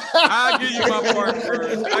 I'll give you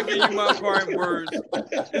my parting words.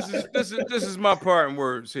 This is my parting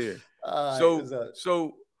words here.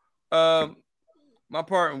 So my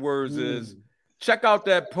parting words is check out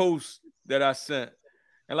that post that I sent.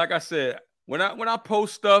 And like I said, when I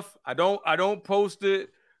post stuff, I don't post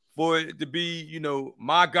it for it to be, you know,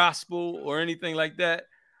 my gospel or anything like that.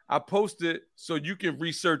 I post it so you can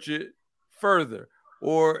research it further.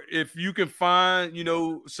 Or if you can find, you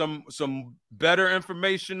know, some better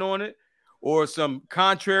information on it or some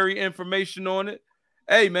contrary information on it,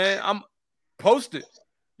 hey, man, I'm post it.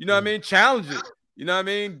 You know what I mean? Challenge it. You know what I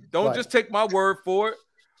mean? Don't just take my word for it.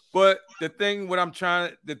 But the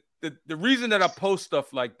reason that I post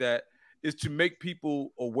stuff like that is to make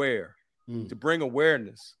people aware, to bring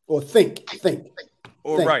awareness. Or think.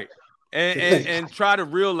 Right. And try to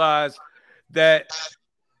realize that.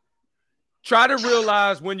 Try to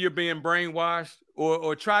realize when you're being brainwashed,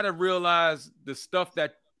 or try to realize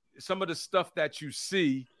some of the stuff that you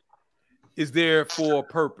see is there for a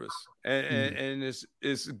purpose, and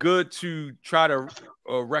it's good to try to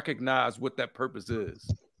recognize what that purpose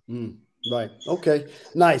is. Right. Okay.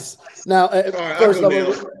 Nice. Now, first of all,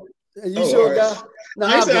 you sure, guy? No,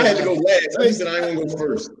 I said I had to go last. I said I ain't gonna go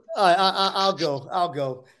first. All right, I'll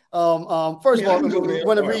go. First of all, I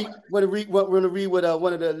want to read what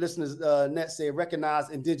one of the listeners net said. Recognize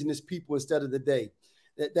indigenous people instead of the day.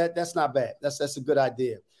 That's not bad. That's a good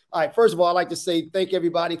idea. All right. First of all, I'd like to say thank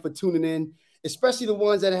everybody for tuning in, especially the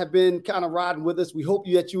ones that have been kind of riding with us. We hope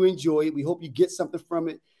that you enjoy it. We hope you get something from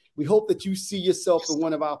it. We hope that you see yourself in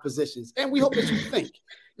one of our positions, and we hope that you think.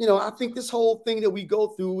 You know, I think this whole thing that we go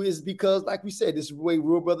through is because, like we said, this is the way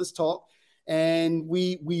Real Brothers talk. And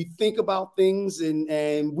we think about things,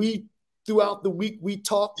 and we throughout the week we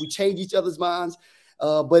talk, we change each other's minds,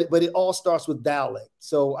 but it all starts with dialect.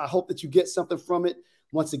 So I hope that you get something from it.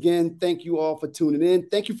 Once again, thank you all for tuning in.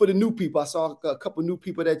 Thank you for the new people. I saw a couple new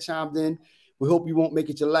people that chimed in. We hope you won't make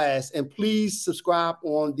it your last. And please subscribe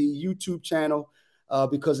on the YouTube channel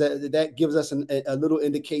because that gives us a little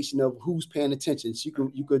indication of who's paying attention. So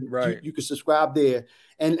you could subscribe there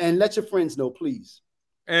and let your friends know, please.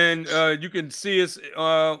 And you can see us.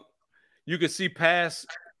 You can see past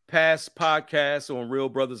podcasts on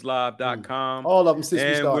realbrotherslive.com. All of them since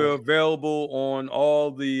we started. And we're available on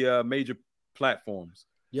all the major platforms.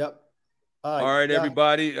 Yep. All right,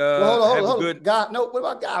 everybody. Hold on. Good. God, no. What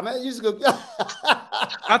about God, man? You just go.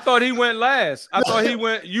 I thought he went last.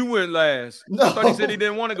 You went last. No. I thought he said he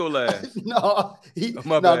didn't want to go last. No.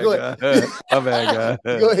 My bad, go ahead. My bad,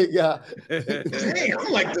 guy. Go ahead, God. Hey,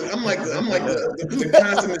 I'm like the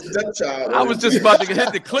consummate stepchild. I was just about to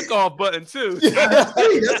hit the click off button too. That's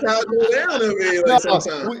how it goes down to me.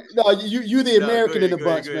 Sometimes. You the American in the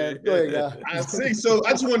bunch, man. Go ahead, God. I see. So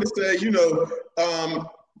I just wanted to say,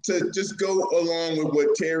 to just go along with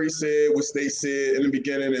what Terry said, what they said in the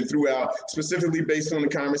beginning and throughout, specifically based on the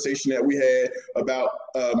conversation that we had about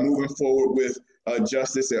moving forward with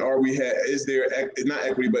justice, and is there not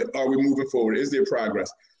equity, but are we moving forward? Is there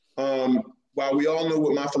progress? While we all know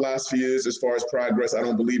what my philosophy is as far as progress, I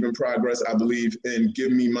don't believe in progress. I believe in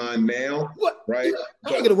give me mine now. What? Right?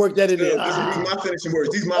 I ain't gonna work that in there. These are my finishing words.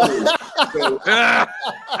 These are my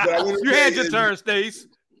words. You had your turn, Stace.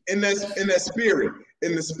 In that spirit.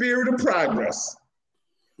 In the spirit of progress,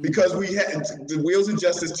 because the wheels of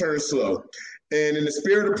justice turn slow. And in the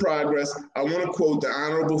spirit of progress, I want to quote the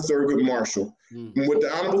Honorable Thurgood Marshall. And what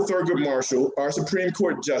the Honorable Thurgood Marshall, our Supreme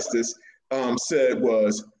Court Justice, said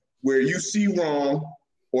was, where you see wrong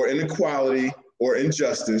or inequality or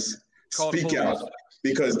injustice, speak out,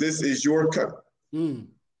 because this is your When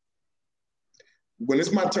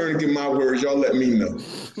it's my turn to give my words, y'all let me know.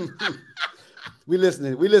 We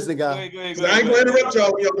listening, guys. Go ahead. I ain't gonna interrupt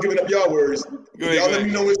y'all when y'all giving up y'all words. Y'all let me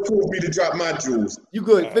know it's cool for me to drop my jewels. You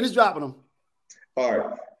good. Finish dropping them. All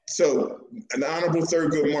right. So an Honorable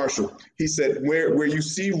Thurgood Marshall, he said, where you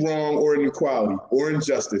see wrong or inequality or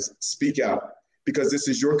injustice, speak out. Because this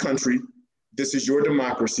is your country. This is your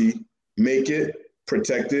democracy. Make it,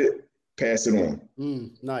 protect it, pass it on.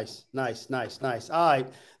 Nice. All right.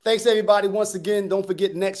 Thanks, everybody. Once again, don't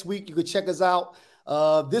forget next week, you can check us out.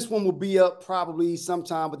 This one will be up probably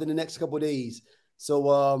sometime within the next couple of days.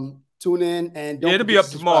 So tune in and it'll be up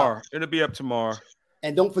tomorrow. It'll be up tomorrow.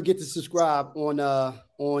 And don't forget to subscribe on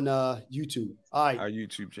YouTube. All right. Our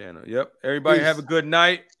YouTube channel. Yep. Everybody have a good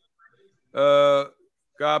night.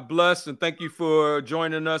 God bless and thank you for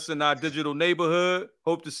joining us in our digital neighborhood.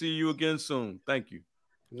 Hope to see you again soon. Thank you.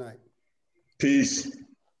 Good night. Peace.